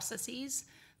our processes.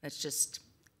 That's just,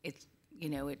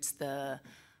 it's the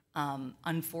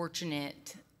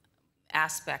unfortunate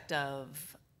aspect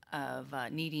of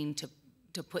needing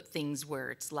to put things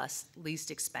where it's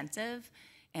least expensive,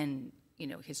 and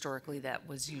historically that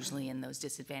was usually in those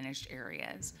disadvantaged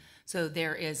areas. So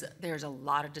there's a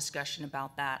lot of discussion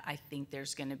about that. I think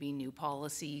there's going to be new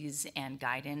policies and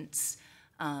guidance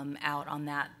out on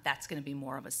that. That's going to be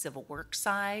more of a civil work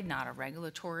side, not a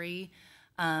regulatory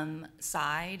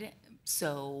side.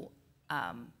 So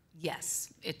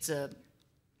yes, it's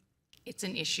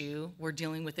an issue. We're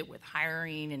dealing with it with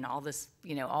hiring and all this,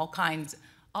 all kinds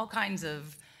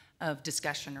of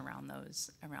discussion around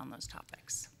those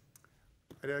topics.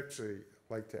 I'd actually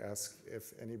like to ask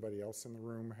if anybody else in the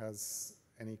room has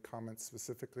any comments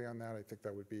specifically on that. I think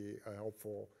that would be a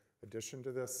helpful addition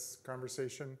to this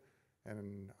conversation.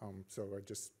 And so I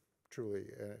just truly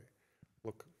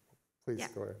please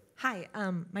go ahead. Hi,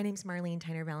 my name's Marlene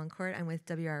Tyner Valancourt. I'm with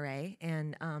WRA,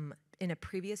 and in a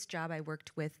previous job, I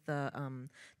worked with the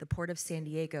Port of San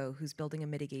Diego, who's building a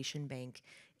mitigation bank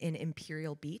in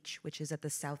Imperial Beach, which is at the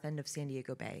south end of San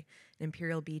Diego Bay.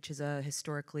 Imperial Beach is a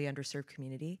historically underserved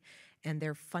community, and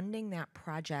they're funding that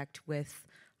project with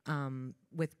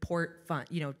with port fund,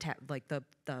 like the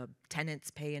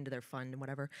tenants pay into their fund and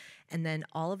whatever, and then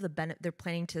all of the they're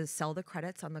planning to sell the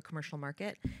credits on the commercial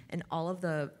market, and all of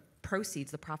the proceeds,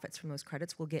 the profits from those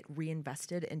credits, will get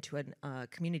reinvested into a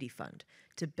community fund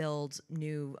to build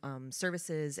new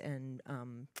services and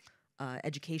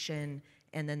education.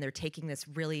 And then they're taking this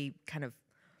really kind of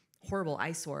horrible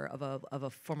eyesore of a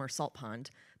former salt pond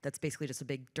that's basically just a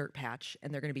big dirt patch,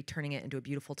 and they're going to be turning it into a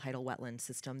beautiful tidal wetland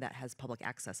system that has public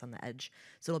access on the edge.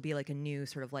 So it'll be like a new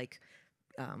sort of like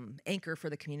anchor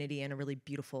for the community and a really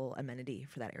beautiful amenity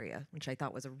for that area, which I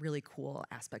thought was a really cool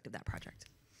aspect of that project.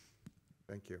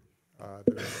 Thank you.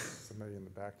 There's somebody in the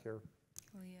back here.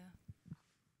 Oh, yeah.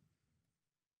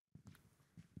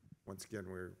 Once again,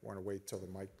 we want to wait till the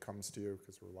mic comes to you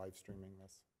because we're live streaming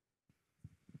this.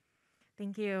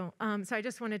 Thank you. So I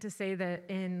just wanted to say that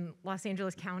in Los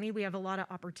Angeles County, we have a lot of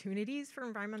opportunities for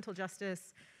environmental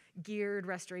justice geared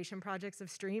restoration projects of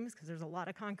streams because there's a lot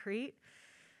of concrete.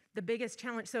 The biggest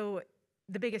challenge,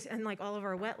 and like all of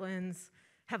our wetlands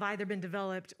have either been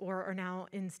developed or are now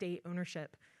in state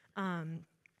ownership.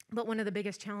 But one of the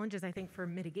biggest challenges, I think, for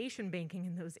mitigation banking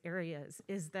in those areas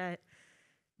is that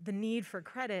the need for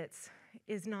credits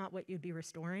is not what you'd be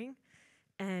restoring.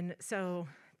 And so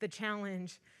the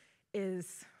challenge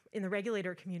is in the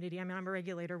regulator community, I mean, I'm a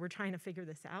regulator, we're trying to figure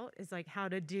this out, is like how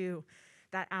to do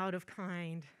that out of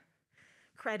kind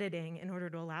crediting in order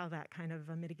to allow that kind of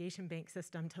a mitigation bank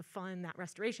system to fund that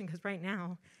restoration, because right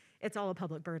now it's all a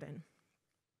public burden.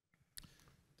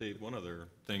 Dave, one other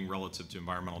thing relative to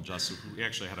environmental justice, we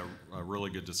actually had a really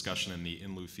good discussion in the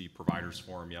In lieu fee providers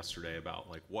forum yesterday about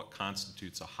like what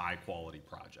constitutes a high quality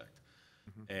project.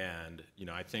 Mm-hmm. And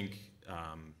I think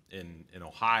in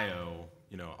Ohio,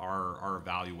 our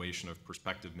evaluation of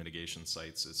prospective mitigation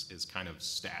sites is kind of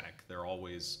static. They're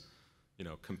always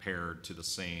compared to the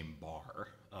same bar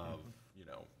of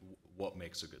what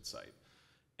makes a good site.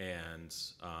 And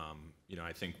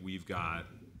I think we've got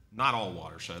not all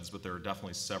watersheds, but there are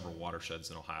definitely several watersheds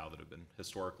in Ohio that have been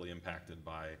historically impacted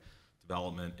by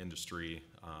development industry.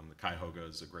 The Cuyahoga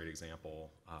is a great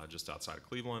example just outside of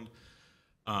Cleveland.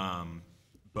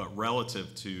 But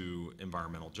relative to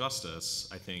environmental justice,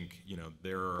 I think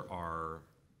there are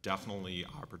definitely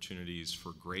opportunities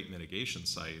for great mitigation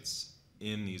sites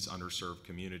in these underserved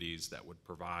communities that would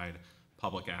provide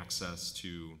public access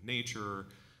to nature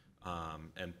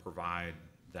and provide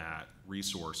that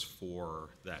resource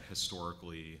for that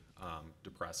historically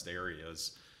depressed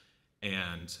areas.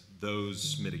 And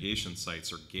those mitigation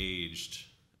sites are gauged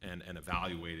and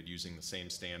evaluated using the same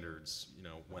standards,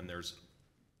 when there's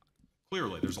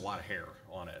a lot of hair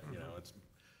on it,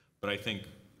 but I think,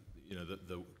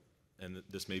 and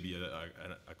this may be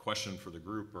a question for the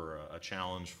group or a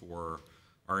challenge for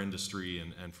our industry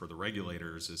and for the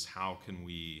regulators is how can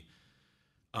we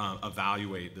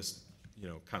evaluate this,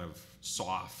 kind of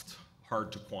soft,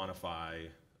 hard to quantify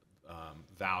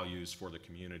values for the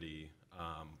community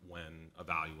when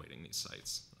evaluating these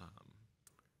sites.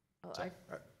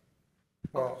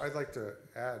 Well, I'd like to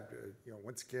add,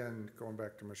 once again, going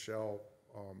back to Michelle,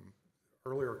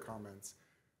 earlier comments,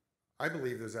 I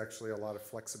believe there's actually a lot of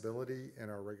flexibility in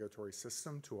our regulatory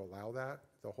system to allow that.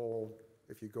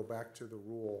 If you go back to the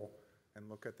rule and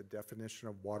look at the definition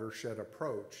of watershed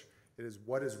approach, it is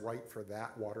what is right for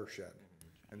that watershed.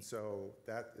 And so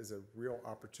that is a real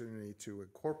opportunity to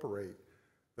incorporate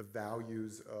the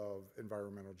values of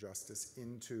environmental justice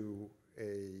into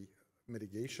a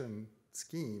mitigation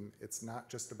scheme. It's not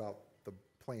just about the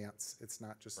plants, it's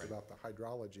not just about the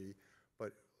hydrology,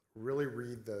 but really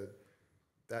read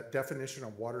that definition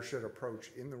of watershed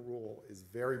approach in the rule is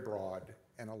very broad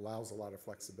and allows a lot of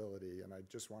flexibility. And I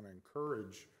just want to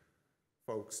encourage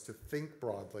folks to think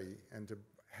broadly and to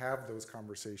have those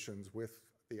conversations with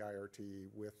the IRT,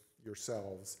 with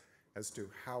yourselves, as to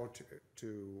how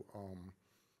to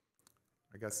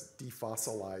I guess,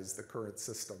 defossilize the current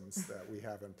systems that we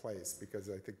have in place, because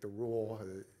I think the rule,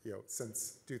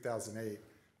 since 2008,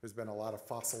 there's been a lot of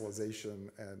fossilization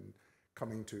and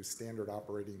coming to standard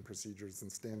operating procedures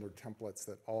and standard templates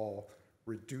that all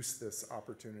reduce this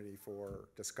opportunity for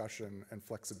discussion and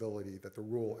flexibility that the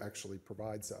rule actually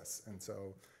provides us. And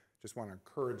so just want to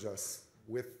encourage us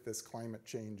with this climate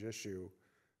change issue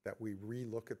that we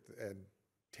relook at and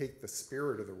take the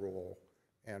spirit of the rule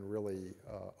and really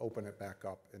open it back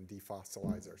up and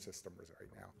defossilize our systems right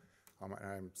now.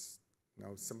 And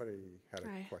somebody had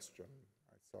a question.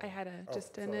 I had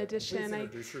just an addition. Please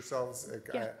introduce yourselves.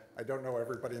 I don't know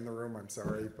everybody in the room, I'm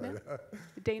sorry.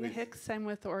 But Dana Hicks, I'm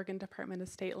with the Oregon Department of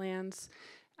State Lands.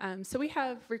 So we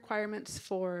have requirements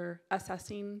for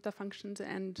assessing the functions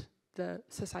and the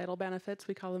societal benefits.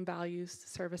 We call them values,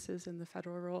 services in the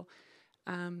federal rule.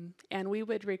 And we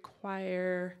would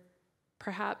require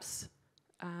perhaps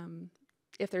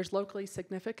if there's locally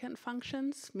significant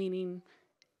functions, meaning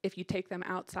if you take them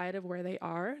outside of where they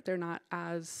are, they're not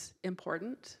as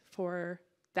important for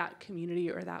that community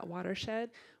or that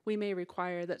watershed, we may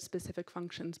require that specific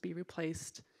functions be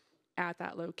replaced at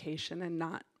that location and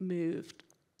not moved.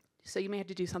 So you may have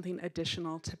to do something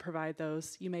additional to provide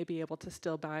those. You may be able to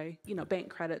still buy, bank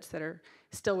credits that are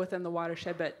still within the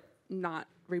watershed, but not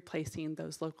replacing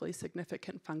those locally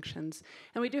significant functions.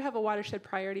 And we do have a watershed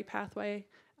priority pathway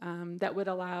that would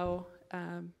allow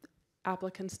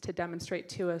applicants to demonstrate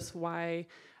to us why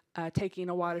taking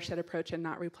a watershed approach and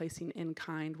not replacing in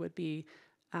kind would be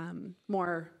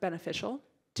more beneficial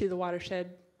to the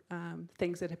watershed,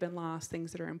 things that have been lost,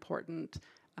 things that are important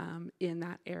in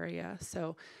that area.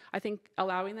 So I think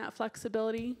allowing that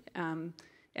flexibility and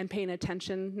paying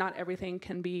attention, not everything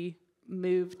can be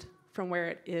moved from where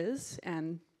it is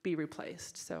and be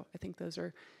replaced. So I think those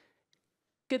are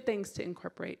good things to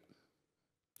incorporate.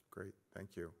 Great,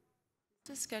 thank you.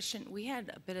 Discussion, we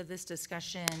had a bit of this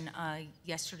discussion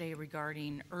yesterday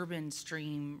regarding urban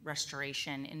stream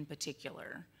restoration in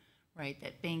particular, right?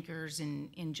 That bankers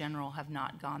in general have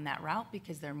not gone that route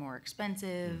because they're more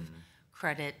expensive,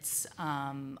 credits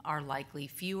are likely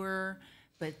fewer,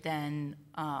 but then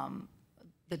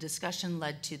the discussion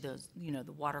led to those,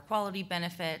 the water quality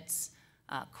benefits,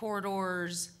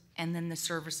 corridors, and then the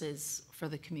services for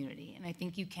the community. And I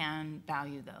think you can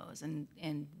value those.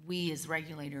 And we as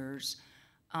regulators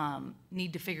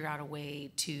need to figure out a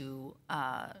way to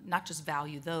not just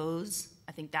value those,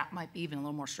 I think that might be even a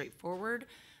little more straightforward,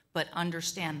 but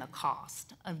understand the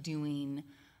cost of doing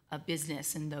a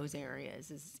business in those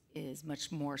areas is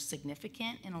much more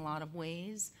significant in a lot of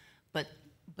ways, but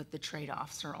the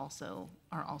trade-offs are also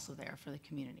there for the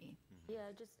community. Yeah,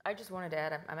 I just wanted to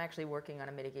add, I'm actually working on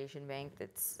a mitigation bank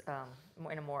that's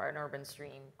in an urban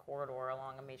stream corridor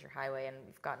along a major highway, and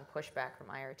we've gotten pushback from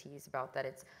IRTs about that.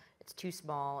 It's too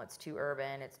small, it's too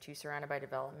urban, it's too surrounded by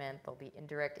development. There'll be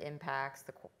indirect impacts.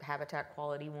 The habitat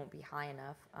quality won't be high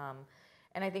enough.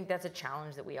 And I think that's a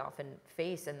challenge that we often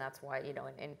face, and that's why, in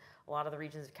a lot of the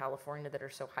regions of California that are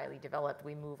so highly developed,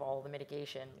 we move all the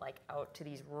mitigation out to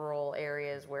these rural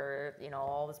areas where,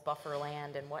 all this buffer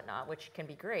land and whatnot, which can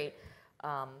be great.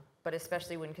 But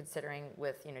especially when considering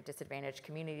with, disadvantaged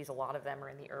communities, a lot of them are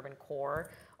in the urban core.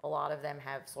 A lot of them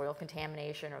have soil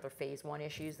contamination or their phase 1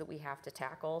 issues that we have to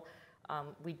tackle.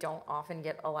 We don't often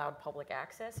get allowed public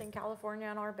access in California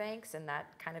on our banks, and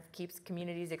that kind of keeps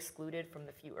communities excluded from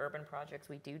the few urban projects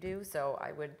we do. So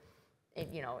I would,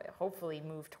 hopefully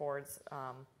move towards,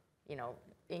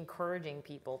 encouraging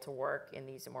people to work in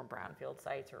these more brownfield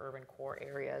sites or urban core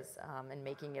areas and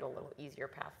making it a little easier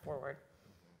path forward.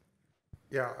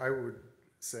 Yeah, I would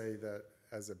say that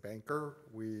as a banker,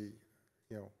 we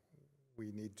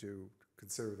need to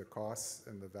consider the costs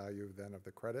and the value then of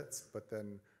the credits, but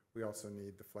then we also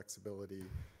need the flexibility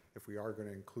if we are going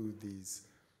to include these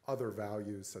other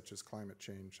values such as climate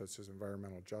change, such as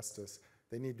environmental justice.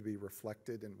 They need to be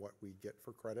reflected in what we get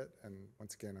for credit. And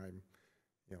once again,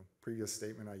 previous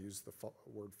statement, I used the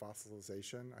word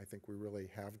fossilization. I think we really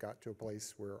have got to a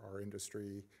place where our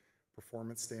industry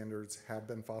performance standards have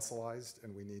been fossilized,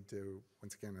 and we need to,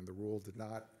 once again, and the rule did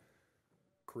not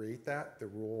create that. The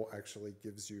rule actually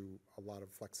gives you a lot of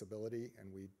flexibility,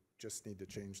 and we just need to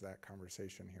change that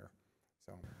conversation here.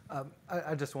 So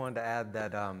I just wanted to add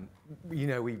that, we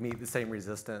meet the same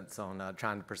resistance on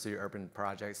trying to pursue urban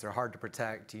projects. They're hard to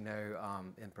protect,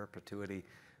 in perpetuity.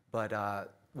 But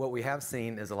what we have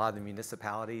seen is a lot of the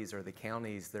municipalities or the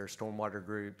counties, their stormwater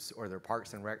groups or their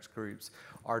parks and recs groups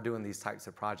are doing these types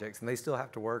of projects. And they still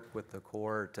have to work with the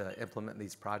Corps to implement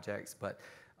these projects. But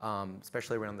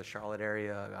especially around the Charlotte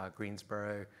area,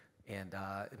 Greensboro, and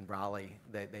in Raleigh,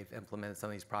 they've implemented some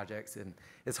of these projects. And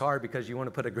it's hard because you want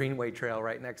to put a greenway trail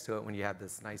right next to it when you have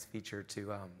this nice feature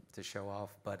to show off.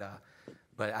 But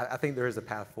I think there is a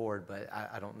path forward, but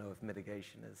I don't know if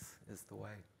mitigation is the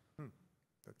way.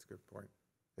 That's a good point.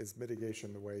 Is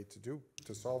mitigation the way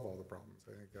to solve all the problems?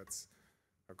 I think that's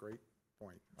a great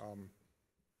point.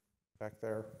 Back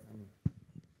there.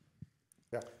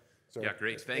 Yeah. So yeah,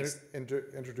 great. Thanks.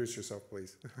 Introduce yourself,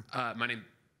 please.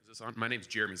 My name's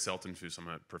Jeremy Seltenfuss. I'm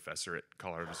a professor at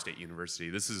Colorado State University.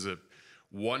 This is a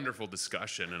wonderful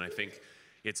discussion, and I think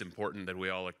it's important that we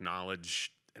all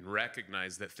acknowledge and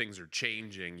recognize that things are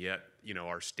changing, yet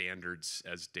our standards,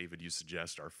 as David, you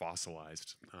suggest, are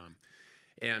fossilized.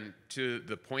 And to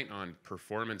the point on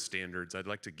performance standards, I'd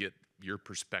like to get your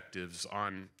perspectives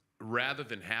on, rather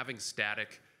than having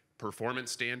static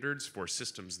performance standards for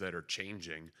systems that are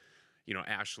changing, you know,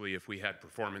 Ashley, if we had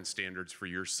performance standards for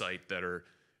your site that are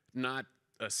not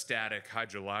a static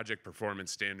hydrologic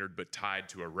performance standard, but tied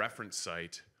to a reference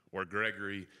site, or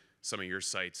Gregory, some of your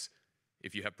sites,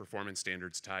 if you have performance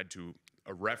standards tied to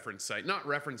a reference site, not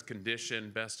reference condition,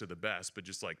 best of the best, but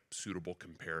just like suitable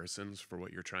comparisons for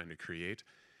what you're trying to create,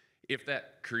 if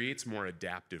that creates more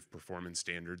adaptive performance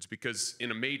standards, because in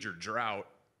a major drought,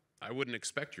 I wouldn't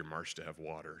expect your marsh to have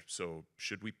water. So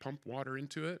should we pump water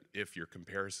into it if your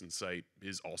comparison site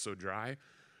is also dry?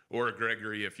 Or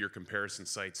Gregory, if your comparison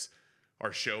sites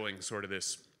are showing sort of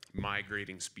this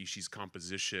migrating species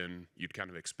composition, you'd kind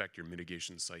of expect your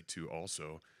mitigation site to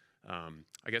also.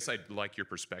 I guess I'd like your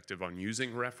perspective on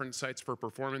using reference sites for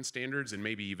performance standards, and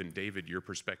maybe even, David, your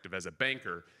perspective as a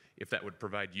banker, if that would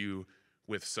provide you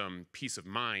with some peace of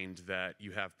mind that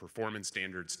you have performance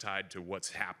standards tied to what's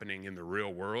happening in the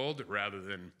real world rather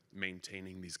than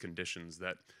maintaining these conditions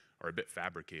that are a bit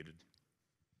fabricated.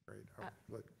 Great.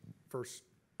 First,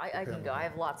 I can go. I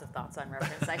have lots of thoughts on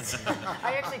reference sites.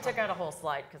 I actually took out a whole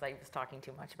slide because I was talking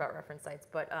too much about reference sites.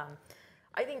 But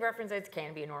I think reference sites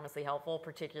can be enormously helpful,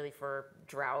 particularly for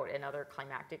drought and other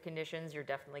climatic conditions. You're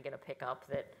definitely going to pick up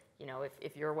that, you know,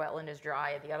 if your wetland is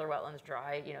dry and the other wetland's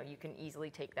dry, you know, you can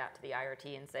easily take that to the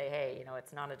IRT and say, hey, you know,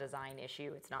 it's not a design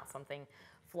issue. It's not something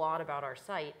flawed about our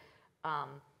site.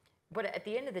 But at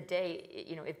the end of the day,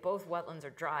 you know, if both wetlands are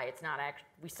dry, it's not actually,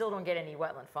 we still don't get any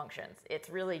wetland functions. It's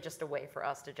really just a way for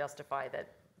us to justify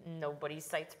that nobody's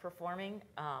site's performing.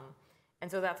 And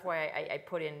so that's why I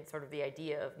put in sort of the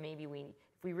idea of maybe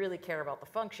if we really care about the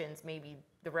functions, maybe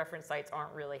the reference sites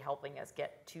aren't really helping us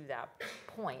get to that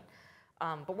point.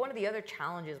 But one of the other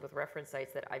challenges with reference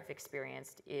sites that I've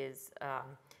experienced is,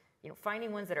 you know,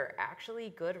 finding ones that are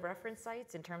actually good reference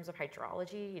sites in terms of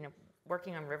hydrology, you know,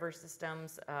 working on river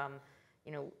systems,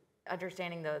 you know,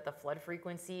 understanding the flood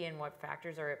frequency and what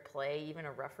factors are at play. Even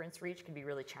a reference reach can be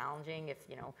really challenging if,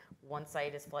 you know, one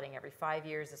site is flooding every 5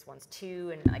 years, this one's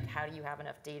 2, and like how do you have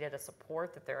enough data to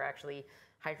support that they're actually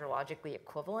hydrologically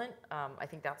equivalent? I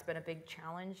think that's been a big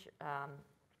challenge.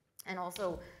 And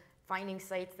also finding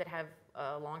sites that have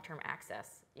long-term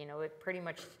access. You know, it pretty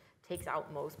much takes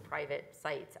out most private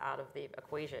sites out of the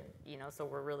equation, you know, so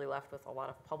we're really left with a lot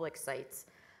of public sites.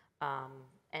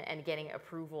 And getting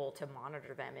approval to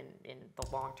monitor them in the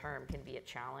long term can be a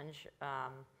challenge.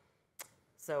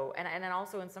 So, and then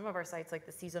also in some of our sites, like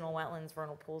the seasonal wetlands,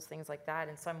 vernal pools, things like that,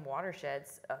 in some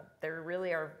watersheds, there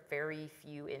really are very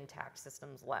few intact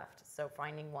systems left. So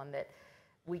finding one that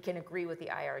we can agree with the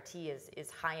IRT is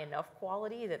high enough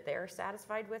quality that they're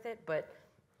satisfied with it, but,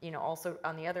 you know, also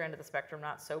on the other end of the spectrum,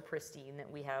 not so pristine that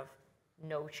we have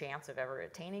no chance of ever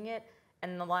attaining it.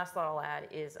 And the last thought I'll add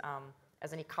is,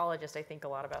 as an ecologist, I think a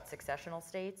lot about successional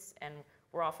states, and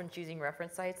we're often choosing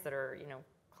reference sites that are, you know,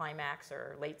 climax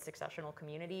or late successional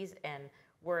communities, and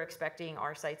we're expecting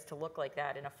our sites to look like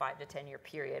that in a 5 to 10 year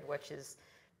period, which is,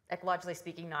 ecologically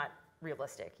speaking, not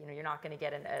realistic. You know, you're not going to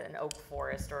get an oak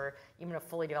forest or even a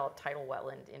fully developed tidal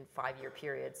wetland in 5-year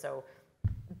periods. So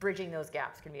bridging those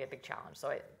gaps can be a big challenge.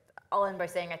 So I'll end by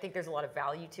saying I think there's a lot of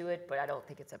value to it, but I don't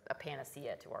think it's a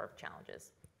panacea to our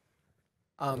challenges.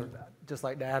 Just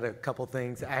like to add a couple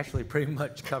things. Ashley pretty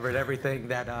much covered everything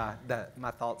that my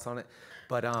thoughts on it.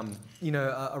 But you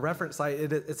know, a reference site,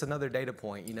 it's another data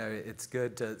point. You know, it's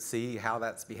good to see how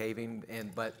that's behaving,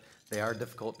 but they are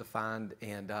difficult to find.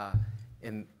 And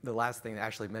the last thing that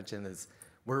Ashley mentioned is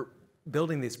we're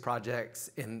building these projects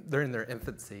they're in their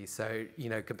infancy. So you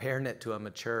know, comparing it to a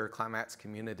mature climax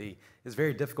community is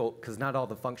very difficult because not all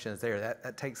the function is there.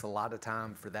 That takes a lot of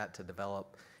time for that to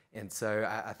develop. And so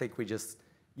I think we just,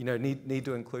 you know, need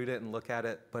to include it and look at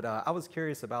it. But I was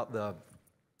curious about the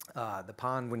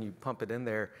pond when you pump it in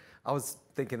there. I was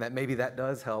thinking that maybe that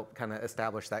does help kind of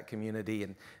establish that community,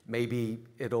 and maybe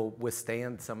it'll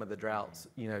withstand some of the droughts,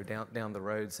 you know, down the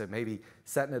road. So maybe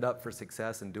setting it up for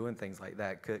success and doing things like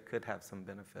that could have some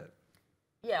benefit.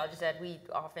 Yeah, I'll just add, we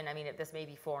often, I mean, this may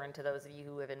be foreign to those of you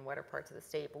who live in wetter parts of the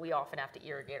state, but we often have to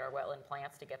irrigate our wetland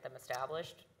plants to get them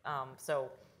established. So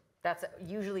that's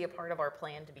usually a part of our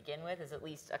plan to begin with, is at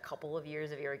least a couple of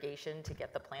years of irrigation to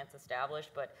get the plants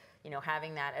established. But you know,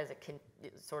 having that as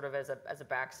a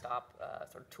backstop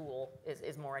sort of tool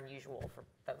is more unusual for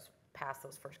those past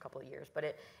those first couple of years. But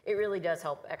it really does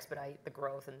help expedite the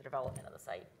growth and the development of the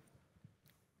site.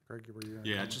 Greg, were you?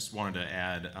 Yeah, I just wanted to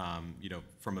add, you know,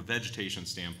 from a vegetation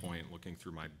standpoint, looking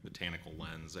through my botanical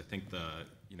lens, I think the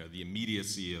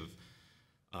immediacy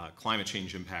of climate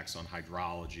change impacts on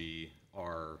hydrology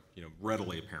are, you know,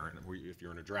 readily apparent. If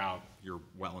you're in a drought, your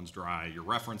wetland's dry, your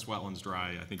reference wetland's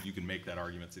dry. I think you can make that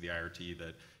argument to the IRT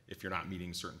that if you're not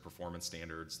meeting certain performance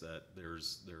standards, that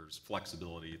there's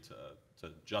flexibility to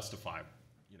justify,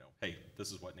 hey,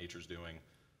 this is what nature's doing.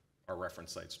 Our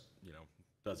reference sites,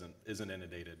 isn't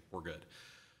inundated. We're good.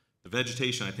 The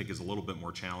vegetation, I think, is a little bit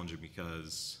more challenging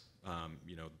because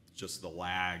just the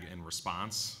lag in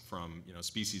response from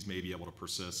species may be able to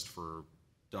persist for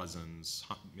dozens,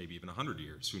 maybe even 100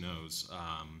 years. Who knows?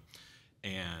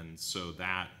 And so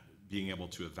that being able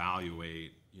to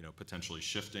evaluate potentially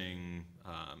shifting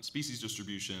species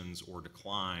distributions or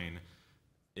decline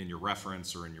in your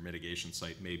reference or in your mitigation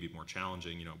site may be more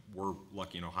challenging. We're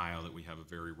lucky in Ohio that we have a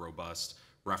very robust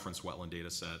reference wetland data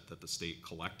set that the state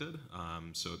collected.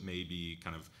 So it may be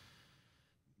kind of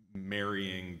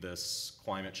marrying this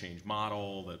climate change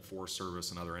model that Forest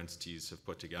Service and other entities have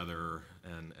put together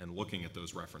and looking at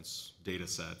those reference data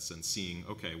sets and seeing,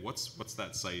 okay, what's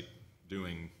that site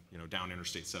doing, down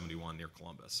Interstate 71 near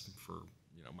Columbus for,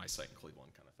 my site in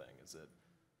Cleveland kind of thing.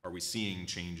 Are we seeing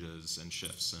changes and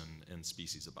shifts in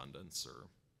species abundance or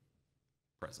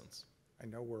presence? I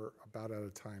know we're about out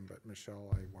of time, but Michelle,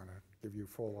 I want to give you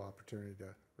full opportunity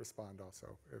to respond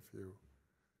also, if you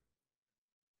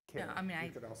can. No, I mean,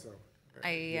 you could also.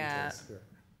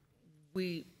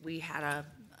 We had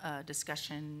a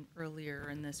discussion earlier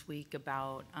in this week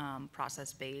about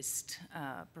process-based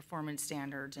performance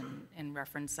standards and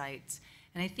reference sites,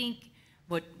 and I think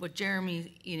what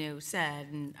Jeremy said,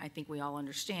 and I think we all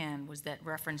understand, was that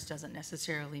reference doesn't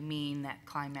necessarily mean that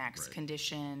climax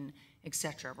condition, et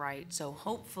cetera, right? So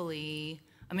hopefully,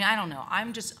 I mean, I don't know.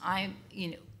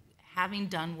 Having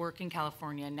done work in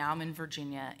California, now I'm in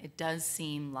Virginia, it does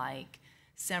seem like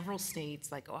several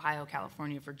states like Ohio,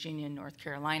 California, Virginia, North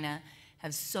Carolina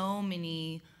have so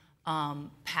many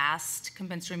past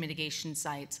compensatory mitigation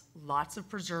sites, lots of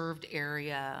preserved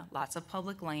area, lots of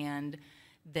public land,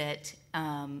 that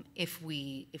if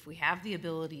we have the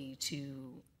ability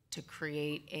to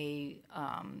create a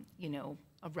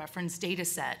reference data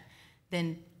set,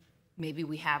 then maybe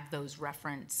we have those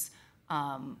references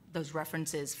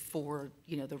for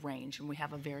the range, and we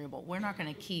have a variable. We're not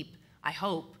going to keep. I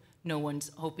hope no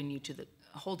one's holding you to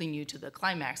the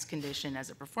climax condition as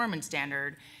a performance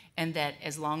standard, and that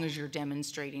as long as you're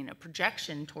demonstrating a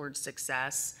projection towards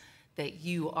success, that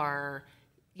you are.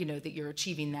 That you're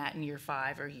achieving that in year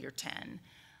 5 or year 10.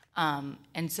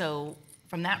 And so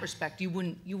from that respect, you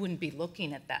wouldn't be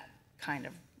looking at that kind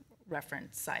of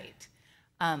reference site.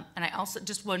 And I also,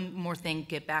 just one more thing,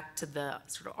 get back to the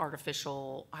sort of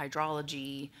artificial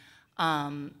hydrology.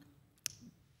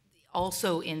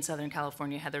 Also in Southern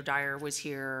California, Heather Dyer was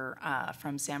here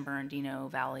from San Bernardino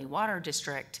Valley Water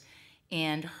District,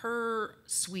 and her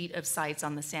suite of sites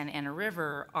on the Santa Ana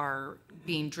River are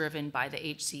being driven by the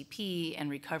HCP and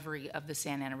recovery of the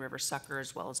Santa Ana River sucker,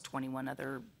 as well as 21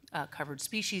 other covered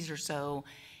species or so.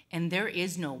 And there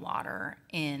is no water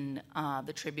in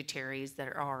the tributaries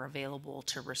that are available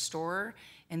to restore,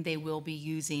 and they will be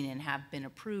using and have been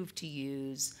approved to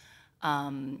use,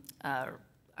 I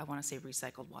want to say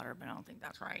recycled water, but I don't think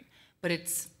that's right. But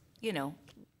it's,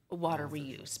 water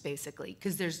reuse, basically,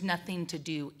 because there's nothing to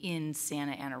do in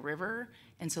Santa Ana River,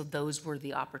 and so those were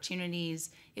the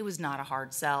opportunities. It was not a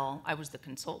hard sell. I was the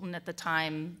consultant at the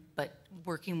time, but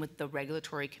working with the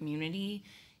regulatory community,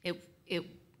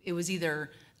 it was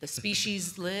either the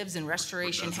species lives and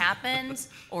restoration happens,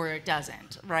 or it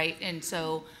doesn't, right? And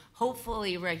so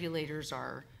hopefully regulators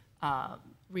are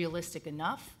realistic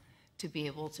enough to be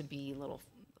able to be a little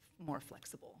more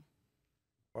flexible.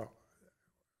 Well,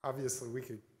 obviously we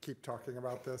could keep talking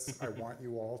about this. I want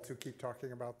you all to keep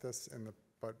talking about this,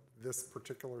 but this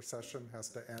particular session has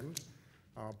to end.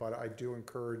 But I do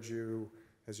encourage you,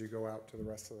 as you go out to the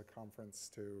rest of the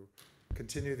conference, to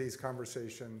continue these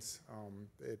conversations.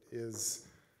 It is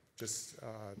just,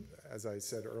 as I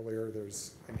said earlier,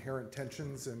 there's inherent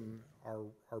tensions in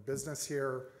our business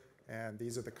here, and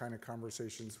these are the kind of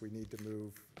conversations we need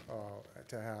to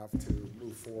have to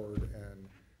move forward and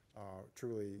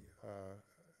truly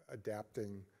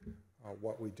adapting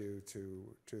what we do to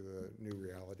the new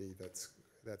reality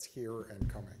that's here and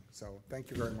coming. So thank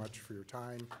you very much for your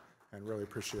time, and really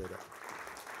appreciate it.